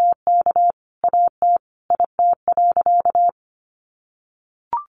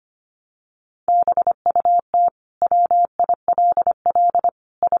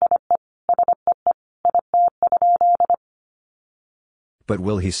 But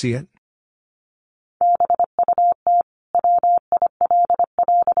will he see it?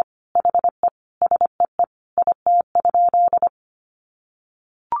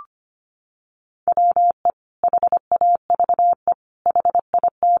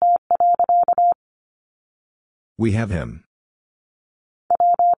 We have him.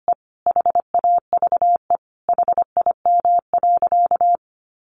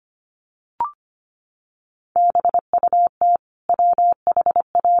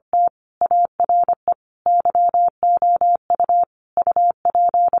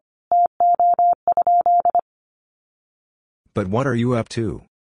 But what are you up to?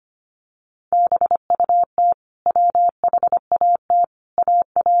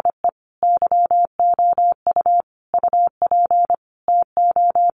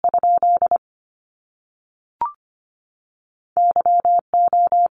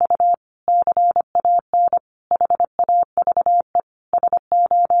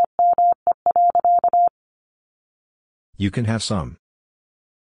 You can have some.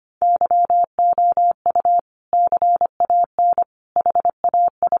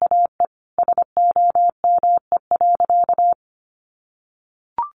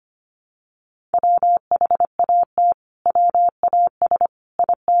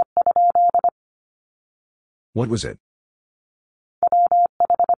 What was it?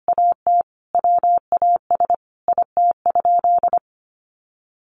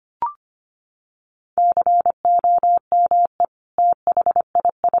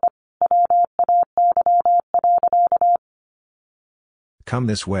 Come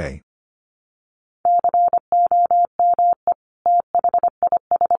this way.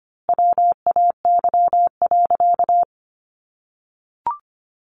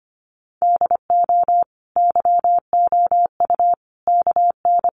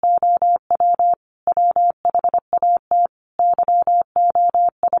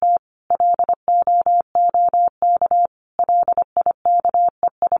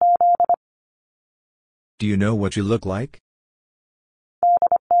 Do you know what you look like?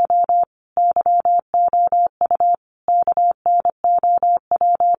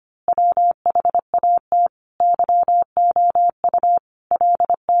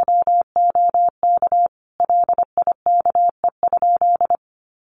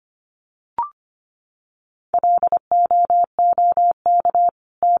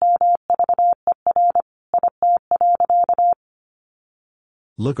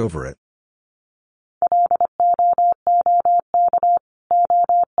 Look over it.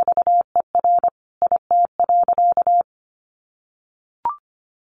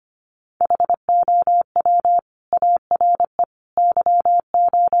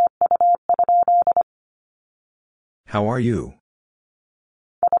 How are you?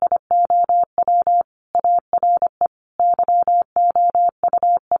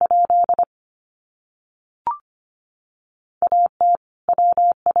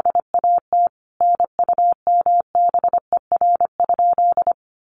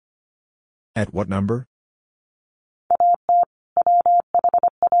 At what number?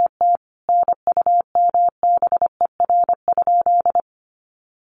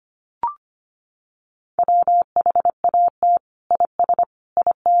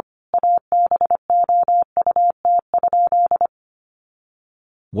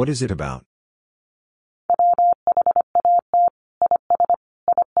 What is it about?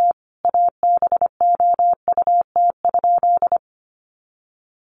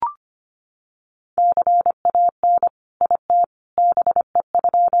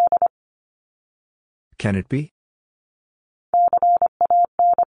 Can it be?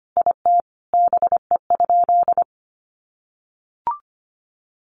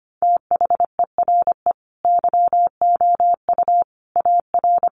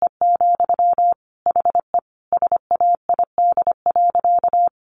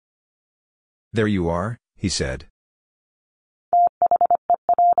 There you are, he said.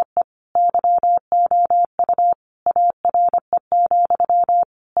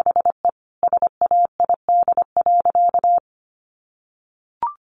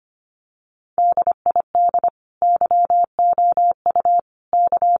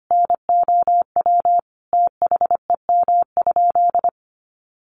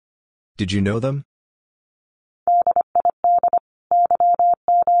 Did you know them?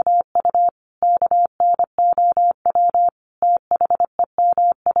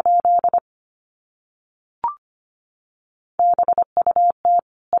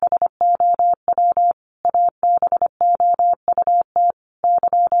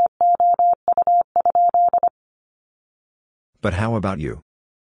 But how about you?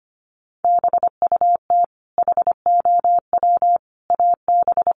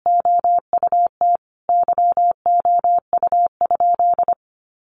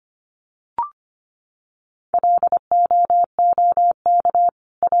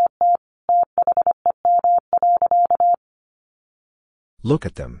 Look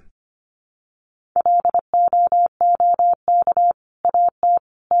at them.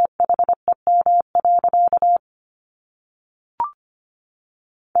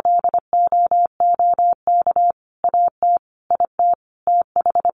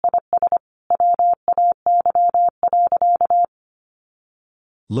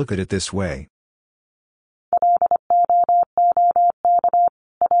 Look at it this way.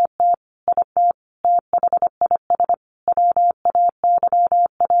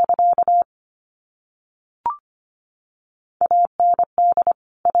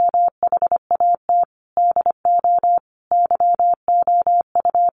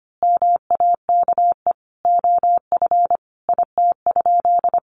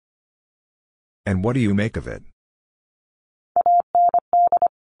 And what do you make of it?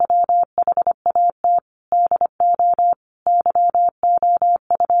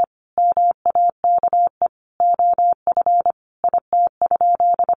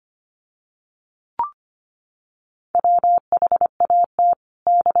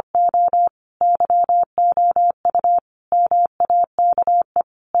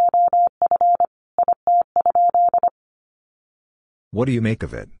 What do you make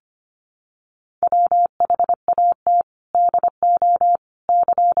of it?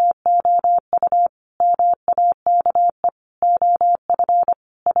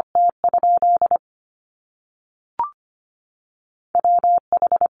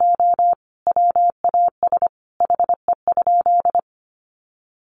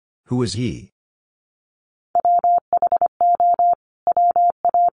 Who is he?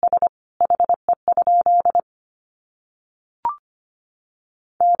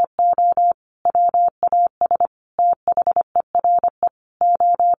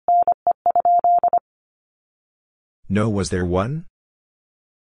 No, was there one?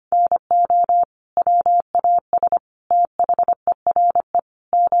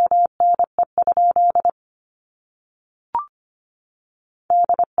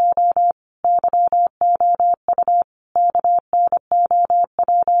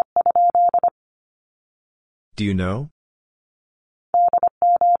 Do you know?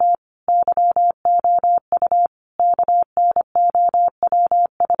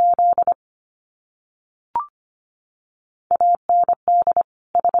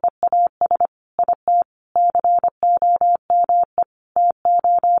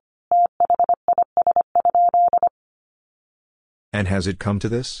 And has it come to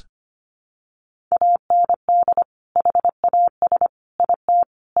this?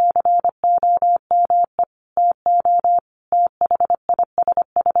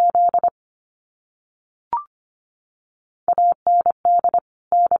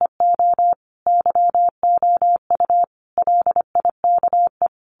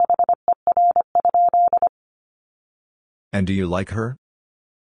 And do you like her?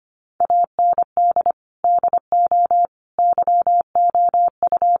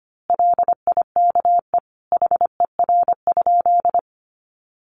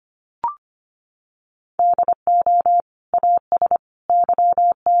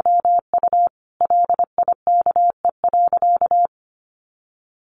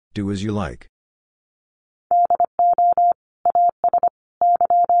 Do as you like.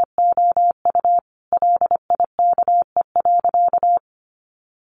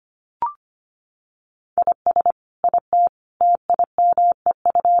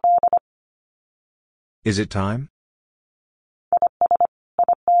 Is it time?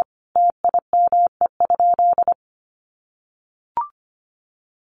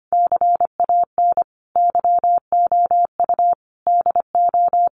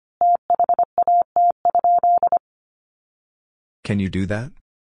 Can you do that?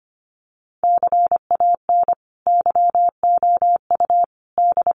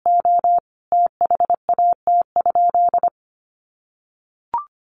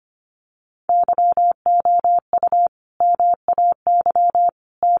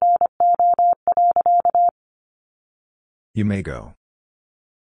 You may go.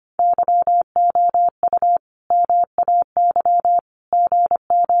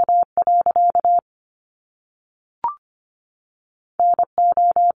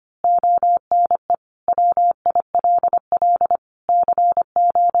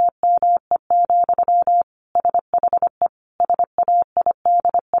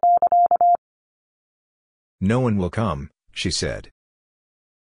 No one will come, she said.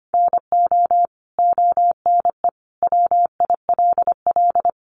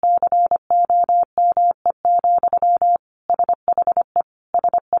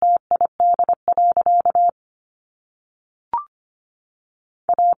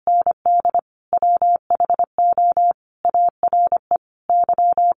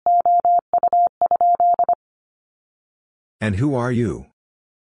 And who are you?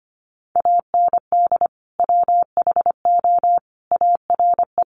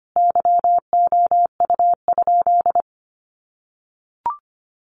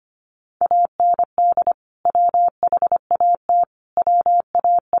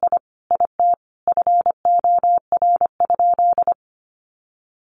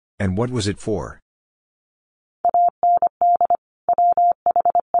 And what was it for?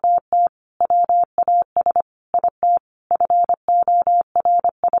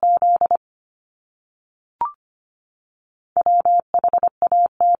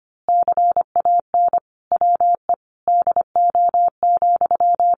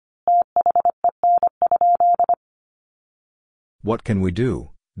 What can we do,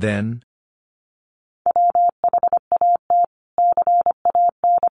 then?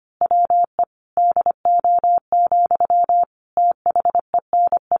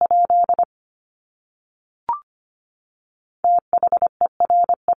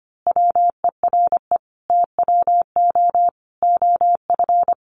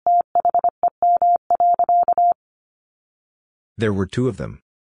 There were two of them.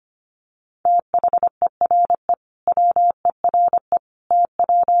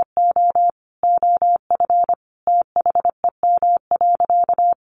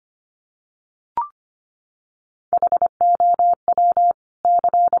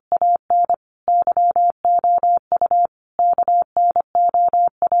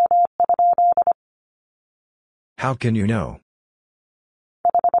 How can you know?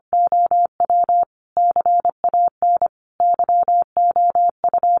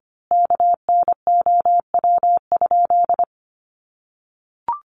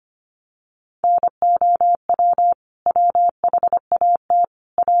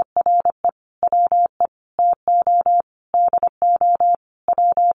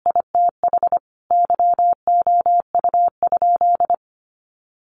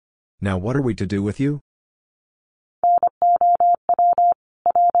 Now what are we to do with you?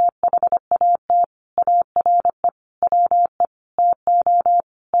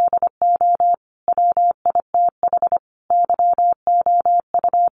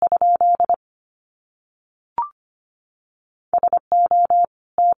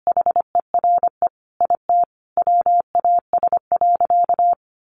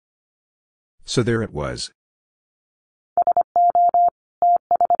 So there it was.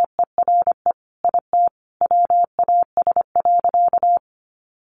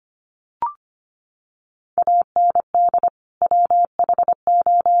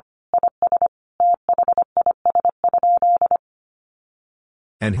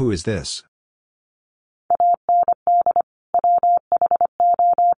 And who is this?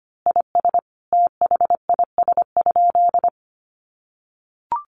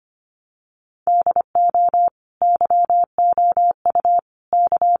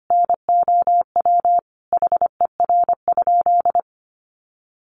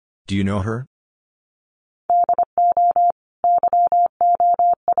 Do you know her?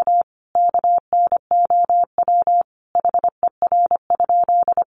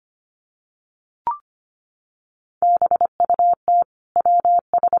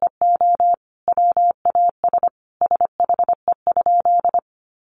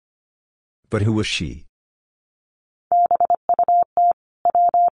 But who was she?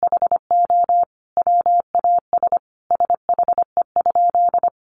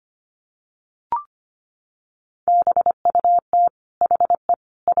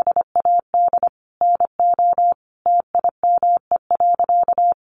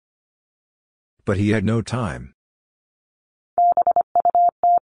 But he had no time.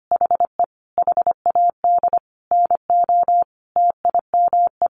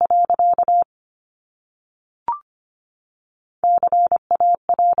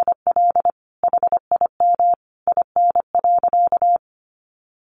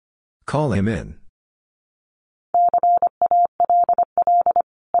 Call him in.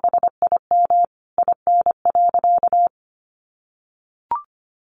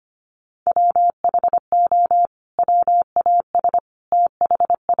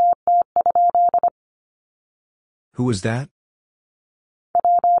 Who was that?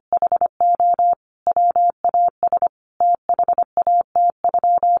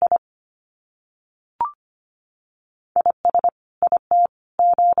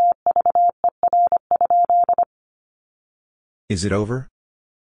 Is it over?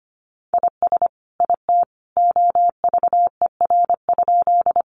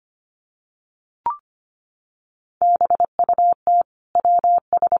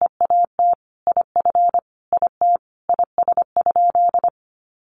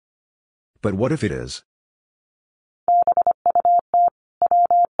 But what if it is?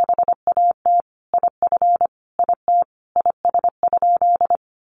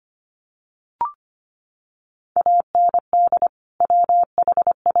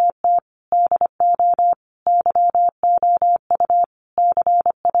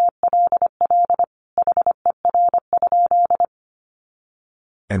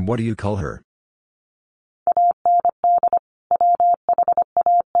 And what do you call her?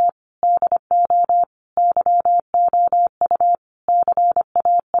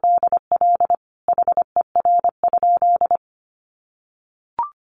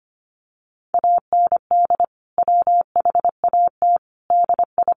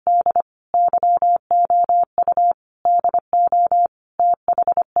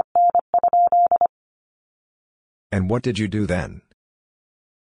 And what did you do then?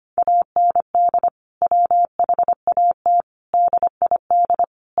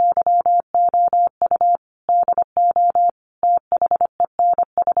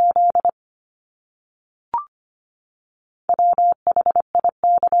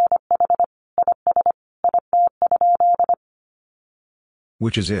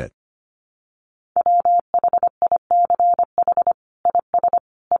 Which is it?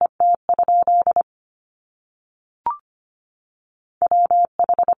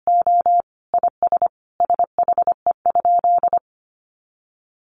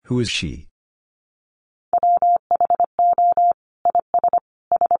 Who is she?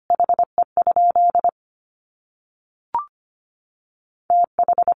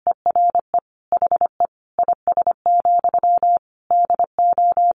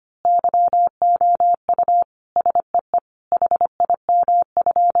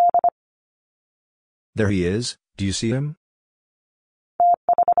 There he is, do you see him?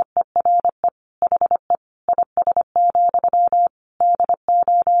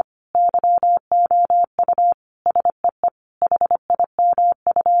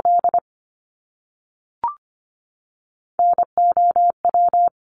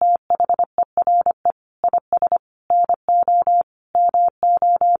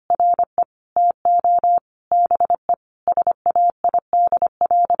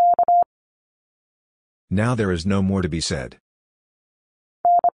 Now there is no more to be said.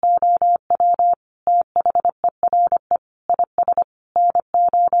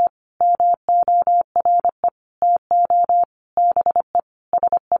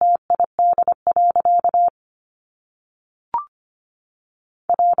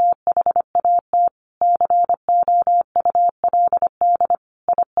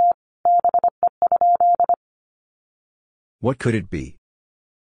 What could it be?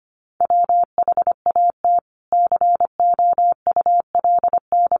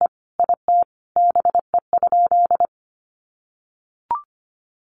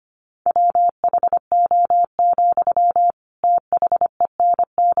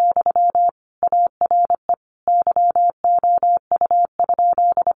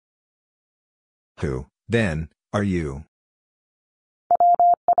 Who, then, are you?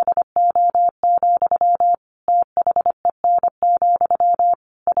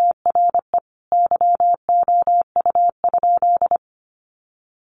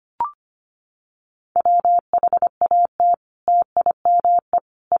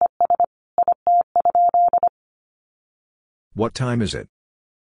 What time is it?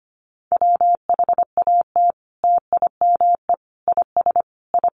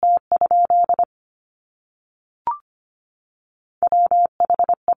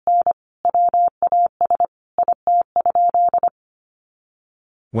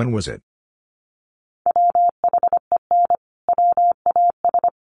 When was it?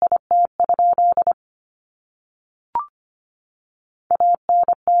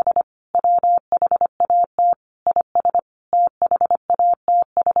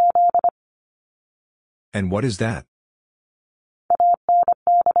 And what is that?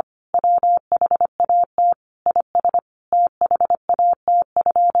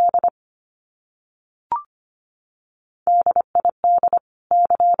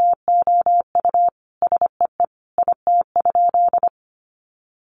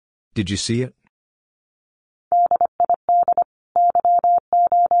 Did you see it?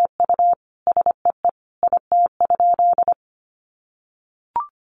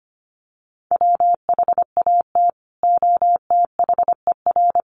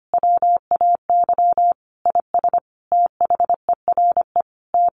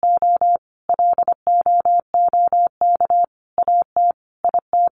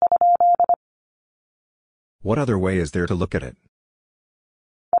 What other way is there to look at it?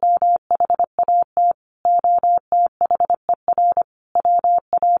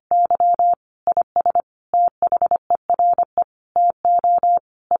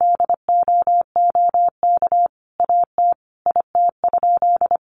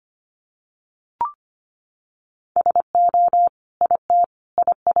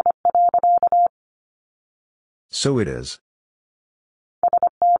 So it is.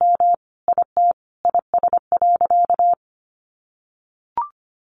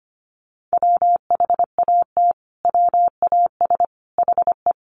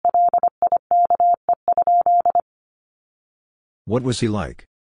 What was he like?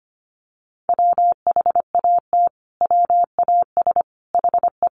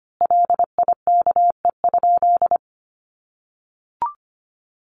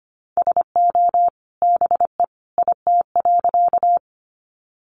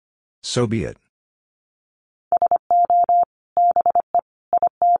 So be it.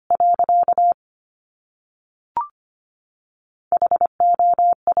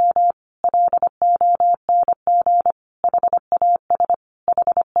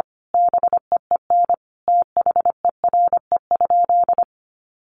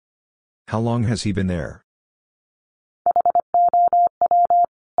 How long has he been there?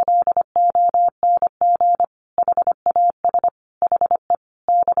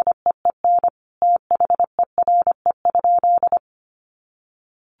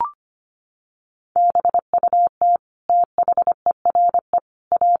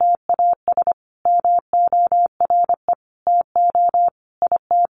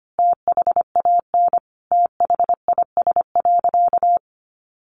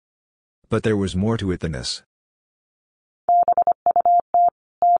 But there was more to it than this.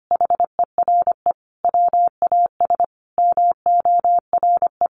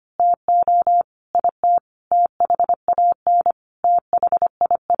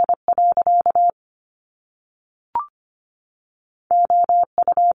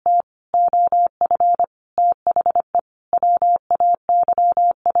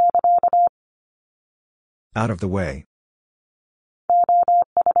 Out of the way.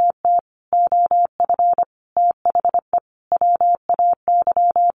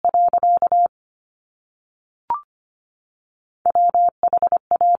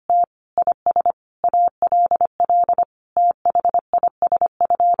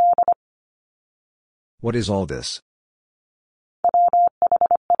 What is all this?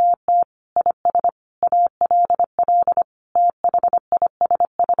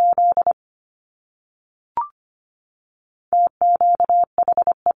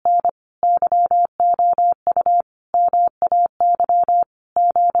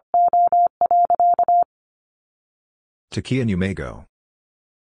 To key and you may go.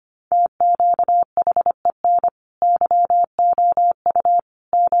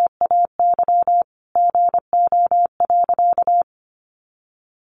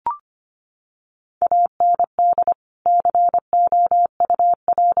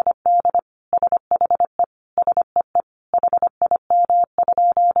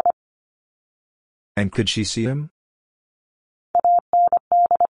 And could she see him?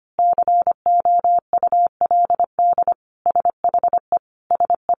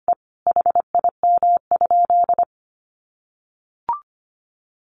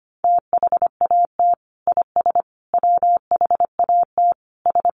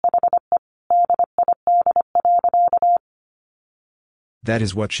 That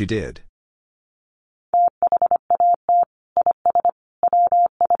is what she did.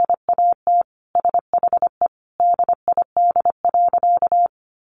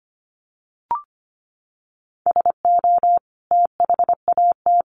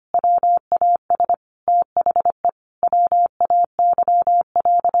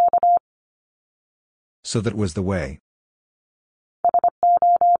 So that was the way.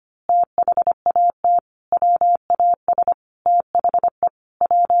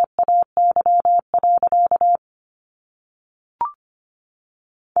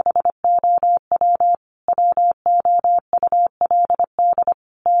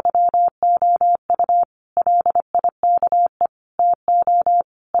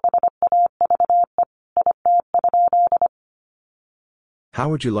 How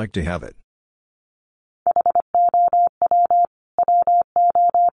would you like to have it?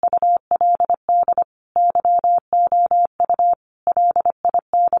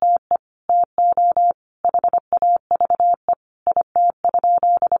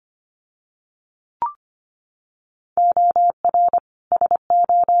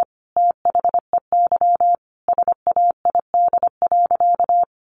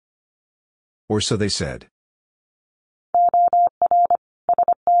 Or so they said.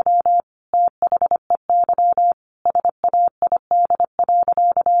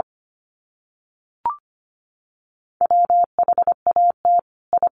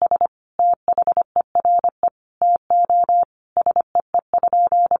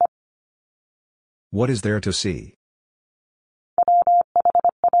 What is there to see?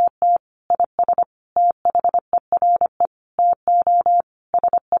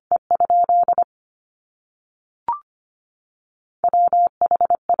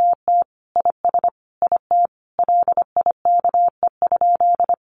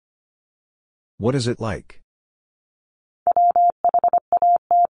 What is it like?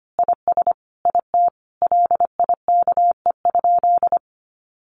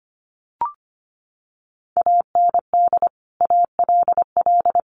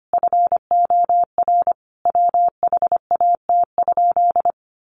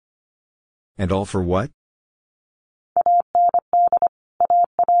 And all for what?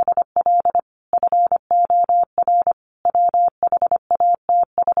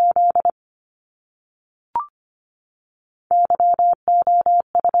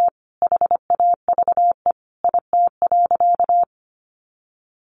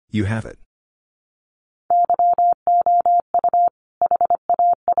 You have it.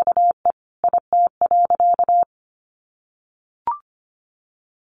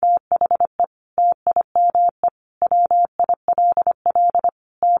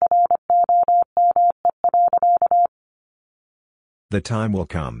 The time will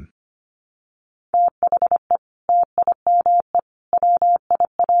come.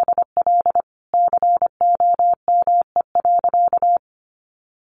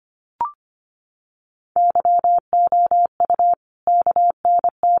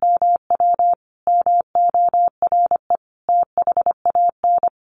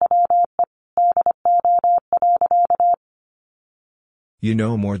 You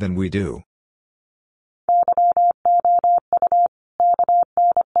know more than we do.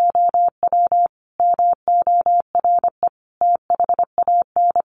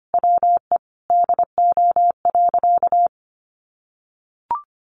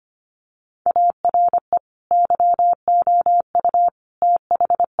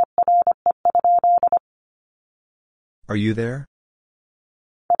 Are you there?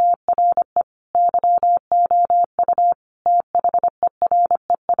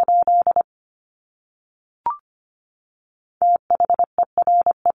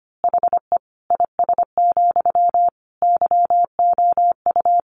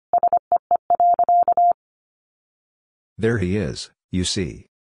 There he is, you see.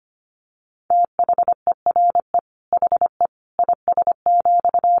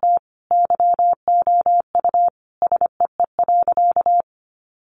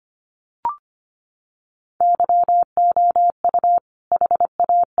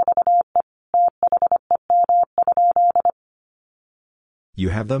 You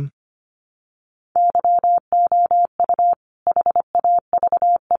have them?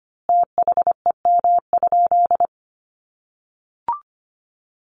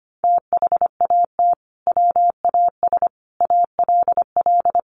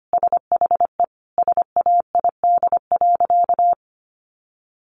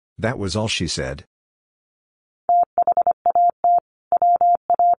 That was all she said.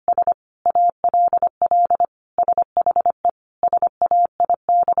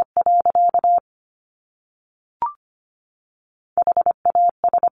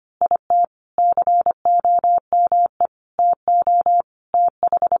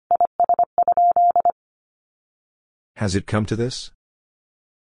 Has it come to this?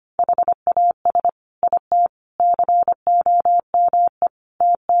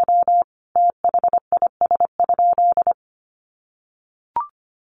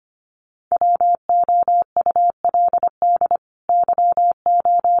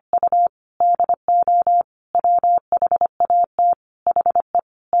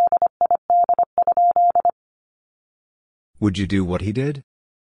 Would you do what he did?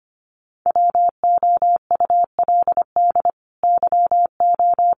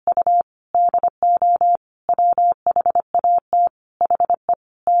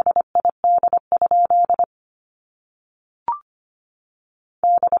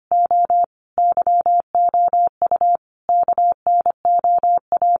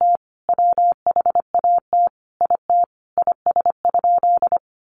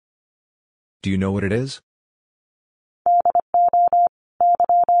 Do you know what it is?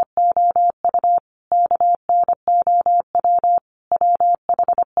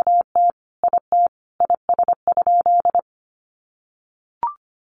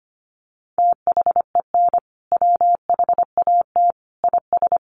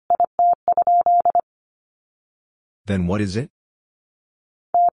 Then what is it?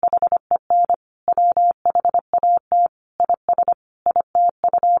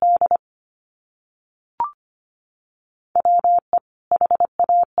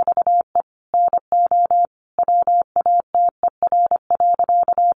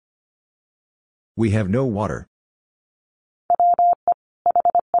 We have no water.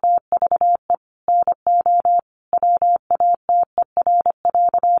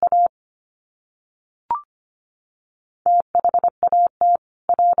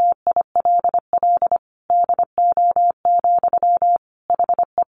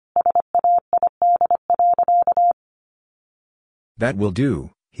 That will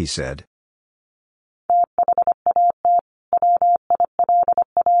do, he said.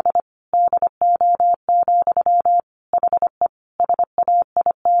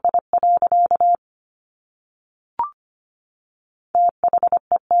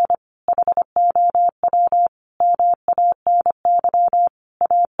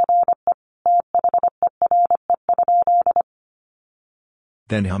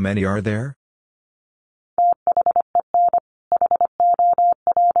 Then how many are there?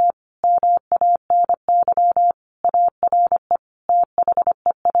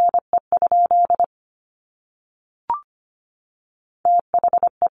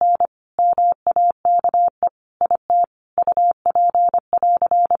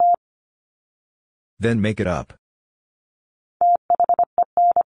 Then make it up.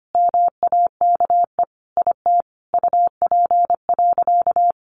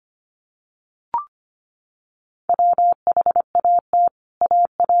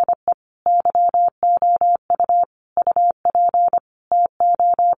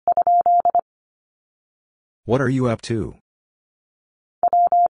 What are you up to?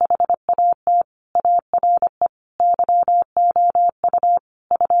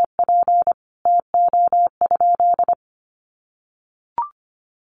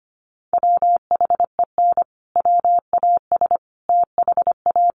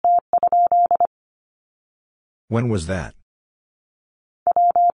 When was that?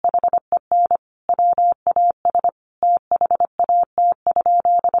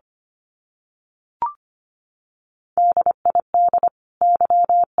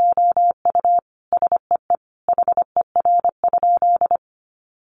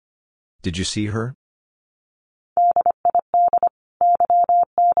 Did you see her?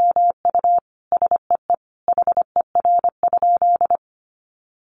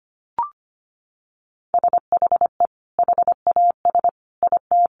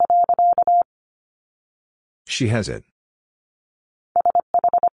 She has it.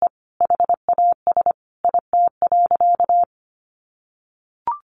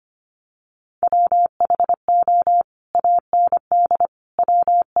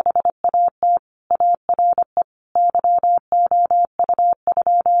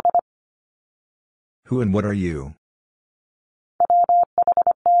 Who and what are you?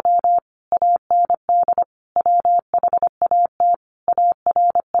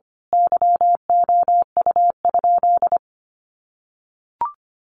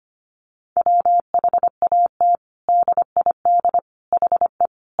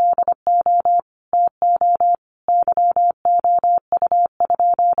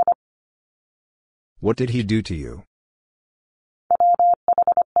 What did he do to you?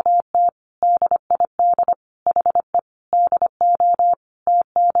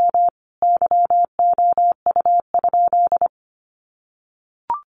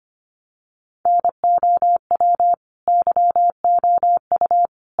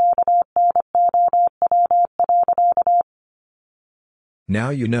 Now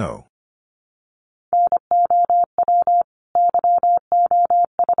you know.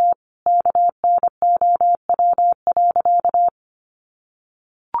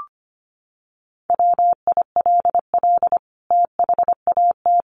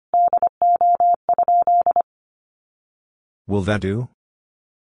 Will that do?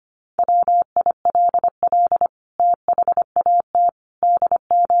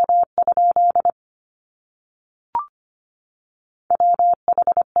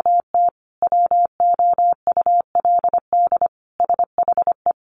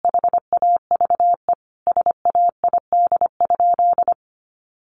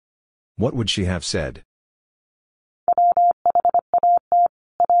 What would she have said?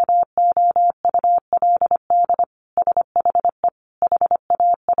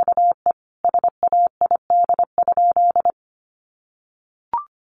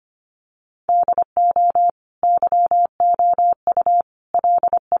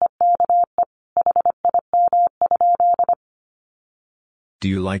 Do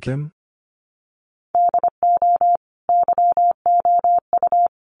you like him?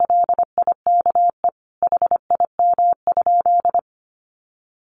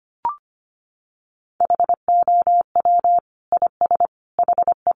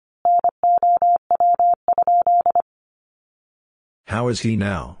 How is he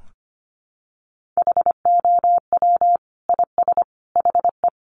now?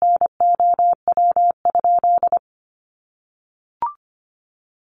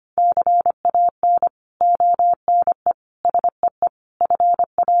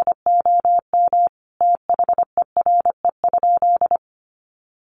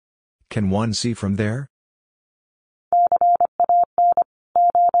 Can one see from there?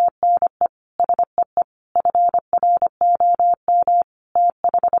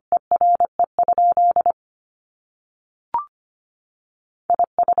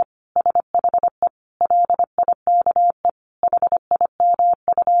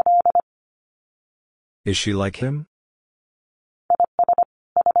 Is she like him?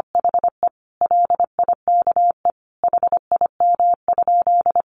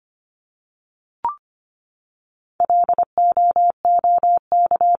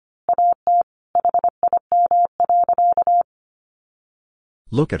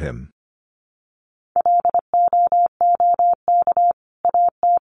 Look at him.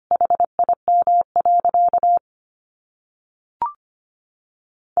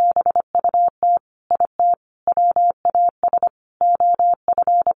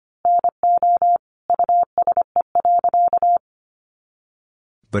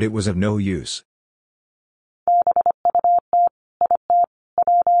 But it was of no use.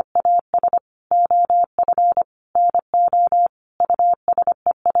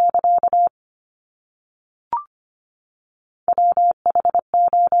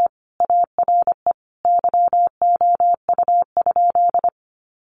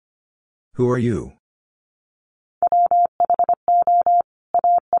 Who are you?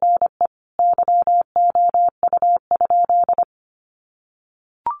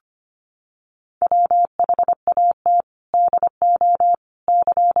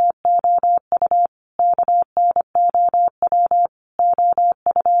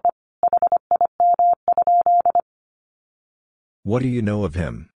 What do you know of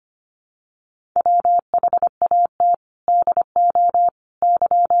him?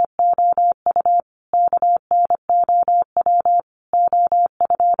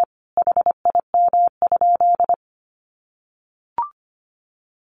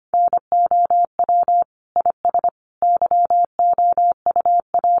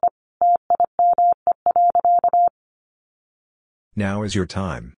 Now is your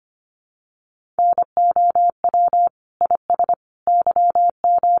time.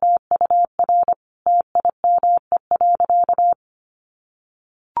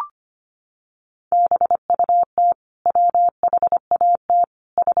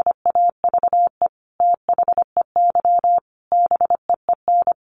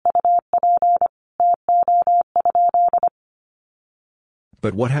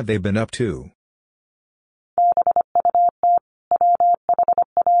 But what have they been up to?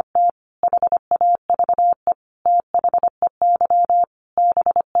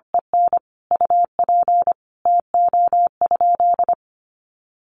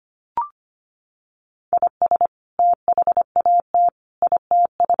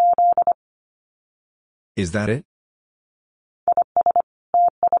 Is that it?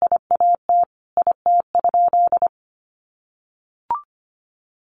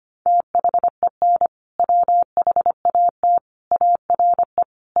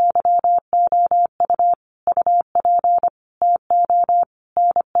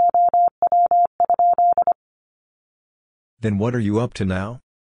 Then what are you up to now?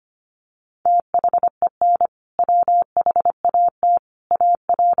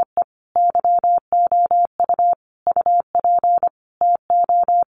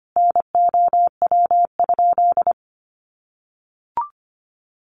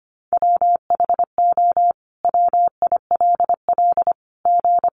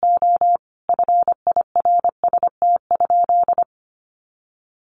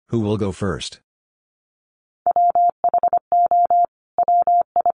 Who will go first?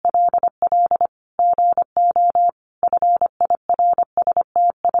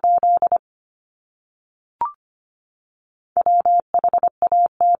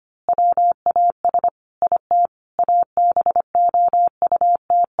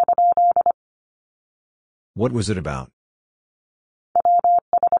 What was it about?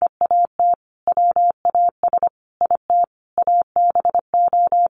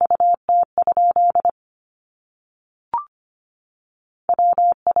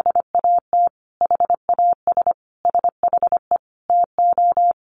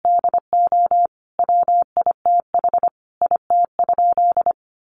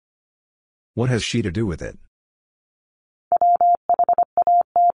 What has she to do with it?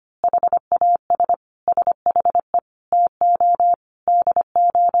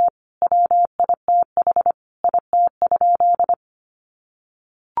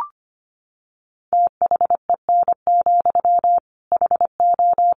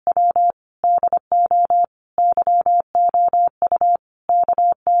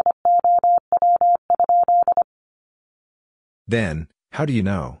 Then, how do you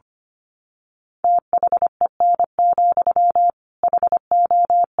know?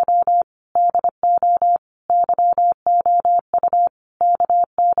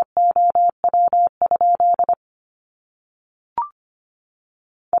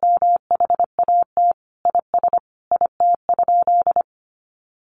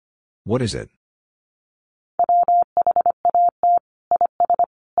 What is it?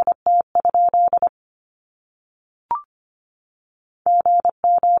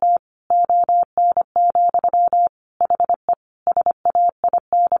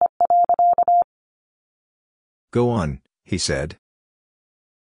 Go on, he said.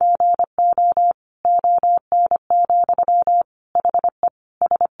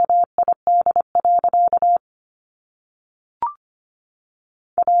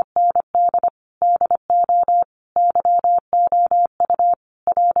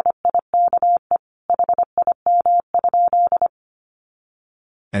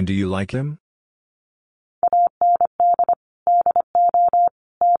 And do you like him?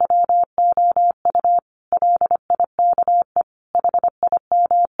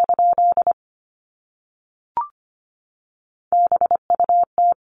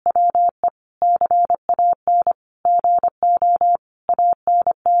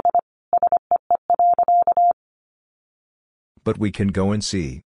 But we can go and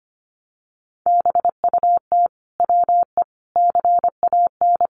see.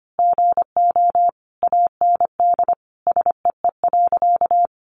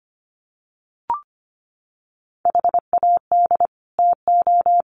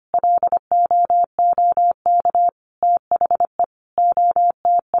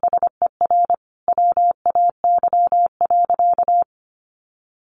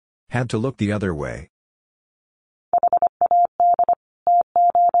 Had to look the other way.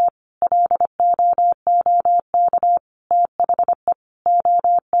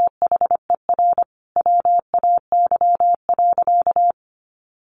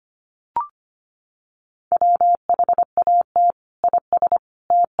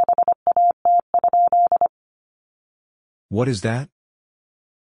 What is that?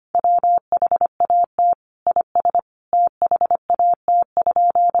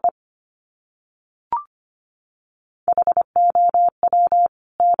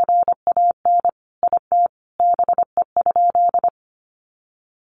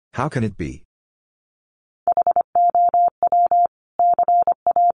 How can it be?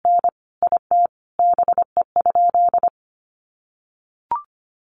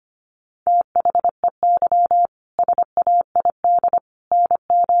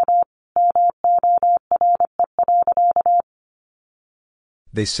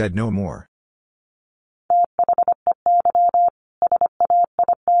 They said no more.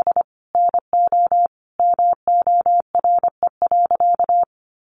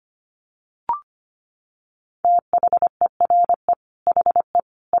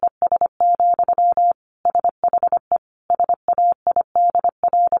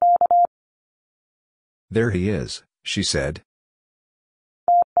 There he is, she said.